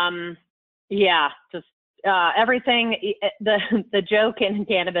 Yeah, just everything. The joke in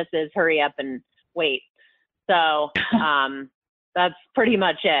cannabis is hurry up and wait. So that's pretty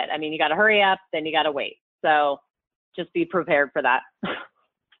much it. I mean, you got to hurry up, then you got to wait. So just be prepared for that.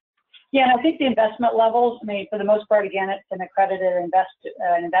 Yeah, and I think the investment levels, I mean, for the most part, again, it's an accredited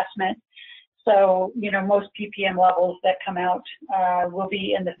investment. So, most PPM levels that come out will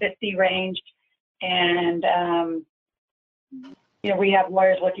be in the 50 range. And, we have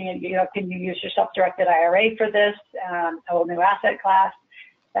lawyers looking at, can you use your self-directed IRA for this? A whole new asset class.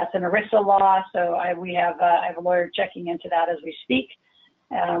 That's an ERISA law. So I have a lawyer checking into that as we speak,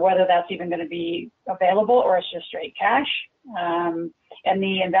 whether that's even going to be available or it's just straight cash. And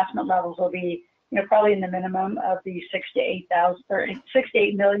the investment levels will be, probably in the minimum of the 6 to 8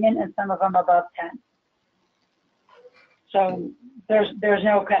 million, and some of them above 10. So there's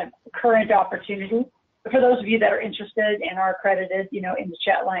no kind of current opportunity. But for those of you that are interested and are accredited, in the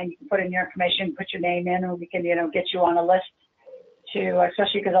chat line, you can put in your information, put your name in, and we can, get you on a list to,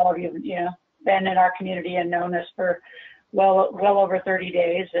 especially because all of you, been in our community and known us for well over 30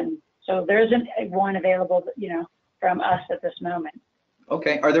 days. And so there isn't one available, from us at this moment.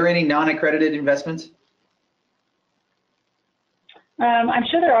 Okay. Are there any non-accredited investments? I'm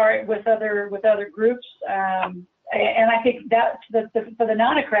sure there are with other groups. And I think that for the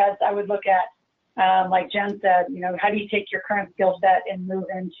non-accreds, I would look at, like Jen said, how do you take your current skill set and move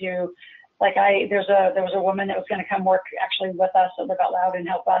into, there was a woman that was going to come work actually with us at Live Out Loud and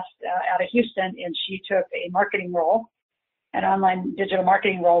help us out of Houston, and she took a marketing role, an online digital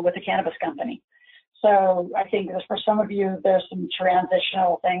marketing role with a cannabis company. So I think for some of you, there's some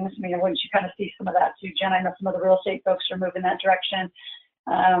transitional things. I mean, wouldn't you kind of see some of that too, Jen? I know some of the real estate folks are moving that direction.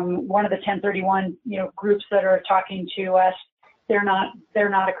 One of the 1031, groups that are talking to us, they're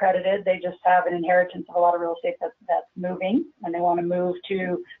not accredited. They just have an inheritance of a lot of real estate that's moving, and they want to move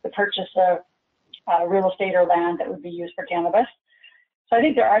to the purchase of real estate or land that would be used for cannabis. So I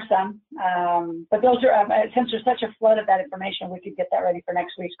think there are some, but those are, since there's such a flood of that information, we could get that ready for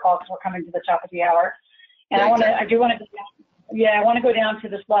next week's call because we're coming to the top of the hour. And I want to go down to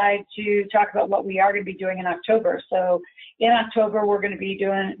the slide to talk about what we are going to be doing in October. So in October, we're going to be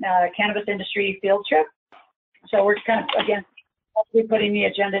doing a cannabis industry field trip. So we're kind of, again, hopefully putting the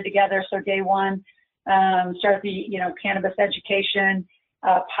agenda together. So day one, start the, cannabis education,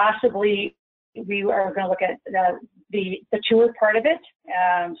 possibly we are going to look at the tour part of it.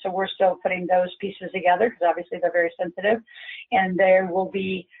 So we're still putting those pieces together because obviously they're very sensitive, and there will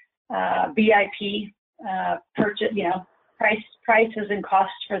be VIP purchase, prices and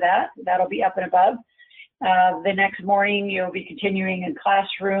costs for that. That'll be up and above. The next morning, you'll be continuing in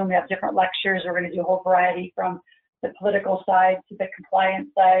classroom. We have different lectures. We're going to do a whole variety from the political side to the compliance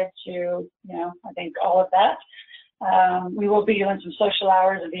side to, I think all of that. We will be doing some social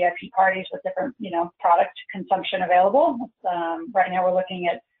hours and VIP parties with different, product consumption available. Right now we're looking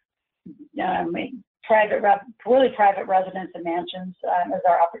at private residence and mansions as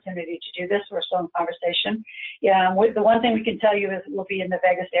our opportunity to do this. We're still in conversation. The one thing we can tell you is we'll be in the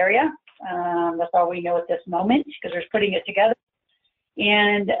Vegas area. That's all we know at this moment because we're putting it together.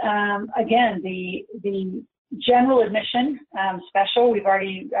 And again, the general admission special, we've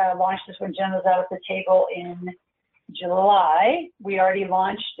already launched this when Jen was out at the table in July. We already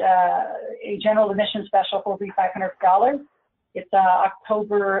launched a general admission special for $500. It's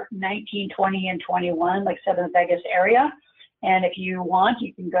October 19, 20, and 21, like I said, in the Vegas area. And if you want,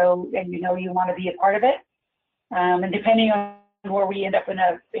 you can go and you want to be a part of it. And depending on where we end up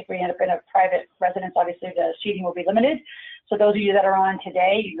if we end up in a private residence, obviously the seating will be limited. So those of you that are on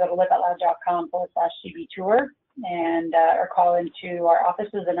today, you can go to liveoutloud.com/CB tour and or call into our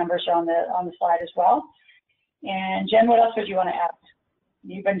offices. The numbers are on the slide as well. And Jen, what else would you want to add?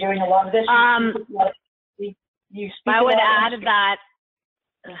 You've been doing a lot of this. I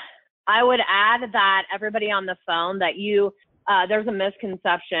would add that everybody on the phone that there's a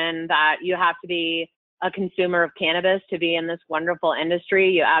misconception that you have to be a consumer of cannabis to be in this wonderful industry.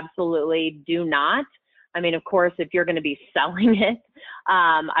 You absolutely do not. I mean, of course, if you're going to be selling it,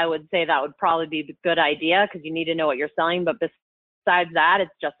 I would say that would probably be a good idea because you need to know what you're selling. But besides that,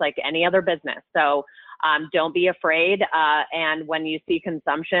 it's just like any other business. So don't be afraid. And when you see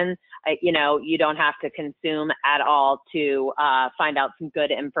consumption, you don't have to consume at all to find out some good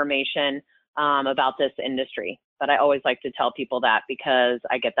information about this industry. But I always like to tell people that because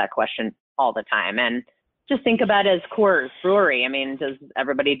I get that question all the time. And just think about it as Coors Brewery. I mean, does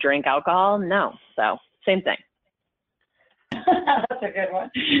everybody drink alcohol? No. So same thing. That's a good one.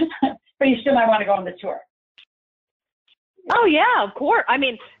 But you still might want to go on the tour. Oh, yeah, of course. I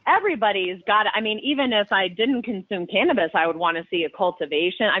mean, everybody's got it. I mean, even if I didn't consume cannabis, I would want to see a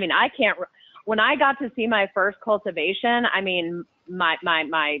cultivation. I mean, when I got to see my first cultivation, I mean, my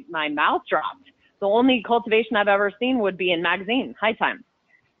mouth dropped. The only cultivation I've ever seen would be in magazine, High Time.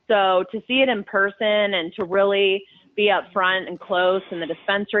 So to see it in person and to really be up front and close in the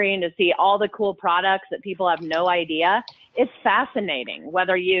dispensary and to see all the cool products that people have no idea, it's fascinating,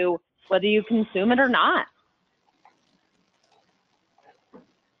 whether you consume it or not.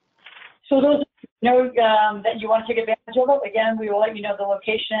 So those that you want to take advantage of it, again, we will let you know the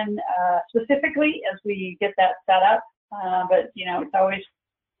location specifically as we get that set up. But it's always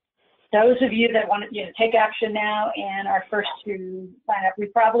those of you that want to take action now and are first to sign up. We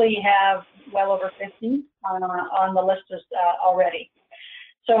probably have well over 50 on the list already.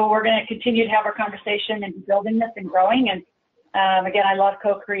 So we're going to continue to have our conversation and building this and growing. And again, I love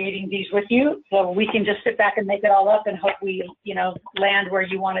co-creating these with you. So we can just sit back and make it all up and hope we, land where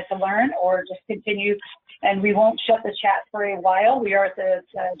you wanted to learn or just continue. And we won't shut the chat for a while. We are at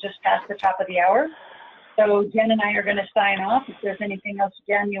just past the top of the hour. So Jen and I are going to sign off. If there's anything else,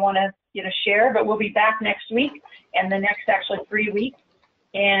 Jen, you want to share, but we'll be back next week and the next actually 3 weeks.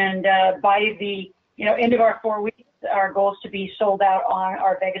 And by the end of our 4 weeks, our goal is to be sold out on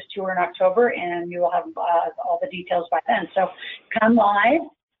our Vegas tour in October, and you will have all the details by then. So come live.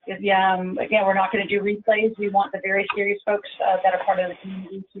 Again, we're not going to do replays. We want the very serious folks that are part of the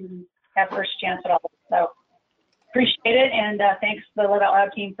community to have first chance at all. So appreciate it, and thanks to the Live Out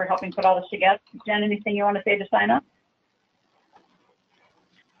Loud team for helping put all this together. Jen, anything you want to say to sign up?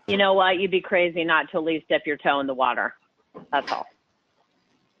 You know what? You'd be crazy not to at least dip your toe in the water. That's all.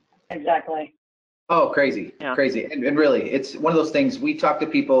 Exactly. Oh, crazy, yeah. Crazy. And really, it's one of those things. We talk to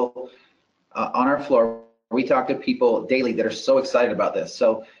people on our floor. We talk to people daily that are so excited about this.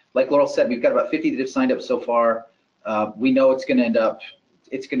 So like Laurel said, we've got about 50 that have signed up so far. We know it's going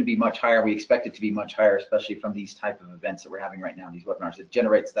to be much higher. We expect it to be much higher, especially from these type of events that we're having right now, these webinars. It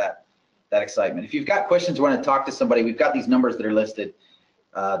generates that excitement. If you've got questions or want to talk to somebody, we've got these numbers that are listed.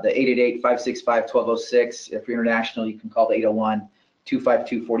 The 888-565-1206. If you're international, you can call the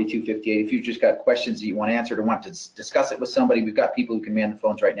 801-252-4258. If you've just got questions that you want answered or want to discuss it with somebody, we've got people who can man the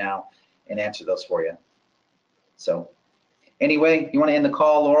phones right now and answer those for you. So anyway, you want to end the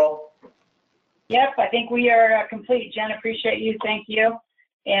call, Laurel? Yep, I think we are complete. Jen, appreciate you. Thank you.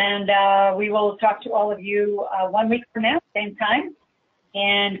 And we will talk to all of you 1 week from now, same time.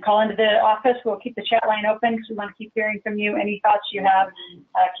 And call into the office. We'll keep the chat line open because we want to keep hearing from you. Any thoughts you have,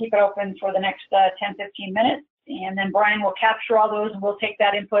 keep it open for the next 10, 15 minutes. And then Brian will capture all those and we'll take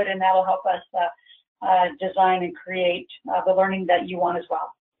that input and that'll help us design and create the learning that you want as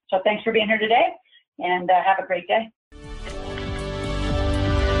well. So thanks for being here today and have a great day.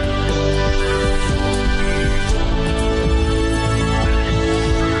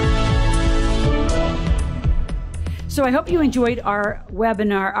 So I hope you enjoyed our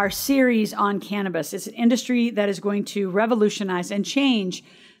webinar, our series on cannabis. It's an industry that is going to revolutionize and change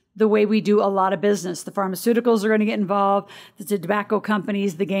the way we do a lot of business. The pharmaceuticals are going to get involved, the tobacco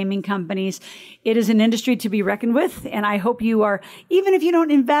companies, the gaming companies. It is an industry to be reckoned with. And I hope you are, even if you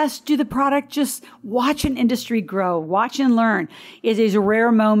don't invest, do the product, just watch an industry grow, watch and learn. It is a rare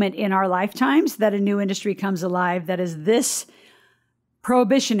moment in our lifetimes that a new industry comes alive that is this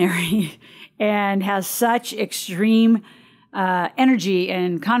prohibitionary and has such extreme energy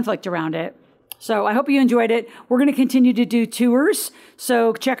and conflict around it. So I hope you enjoyed it. We're going to continue to do tours.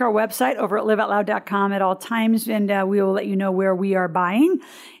 So check our website over at liveoutloud.com at all times, and we will let you know where we are buying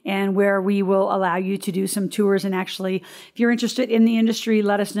and where we will allow you to do some tours. And actually, if you're interested in the industry,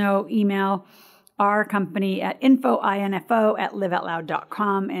 let us know. Email our company at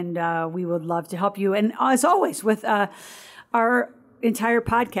info@liveoutloud.com, and we would love to help you. And as always, with our entire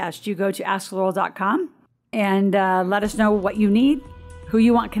podcast, you go to asklaurel.com and let us know what you need, who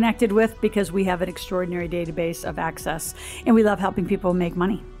you want connected with, because we have an extraordinary database of access and we love helping people make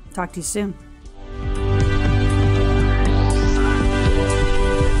money. Talk to you soon.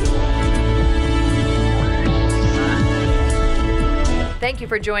 Thank you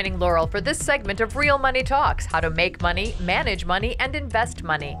for joining Laurel for this segment of Real Money Talks, how to make money, manage money, and invest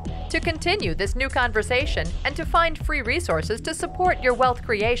money. To continue this new conversation and to find free resources to support your wealth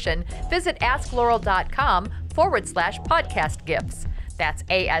creation, visit asklaurel.com/podcast gifts. That's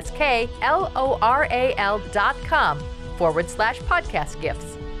ASKLORAL.com/podcast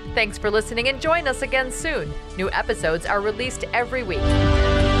gifts. Thanks for listening and join us again soon. New episodes are released every week.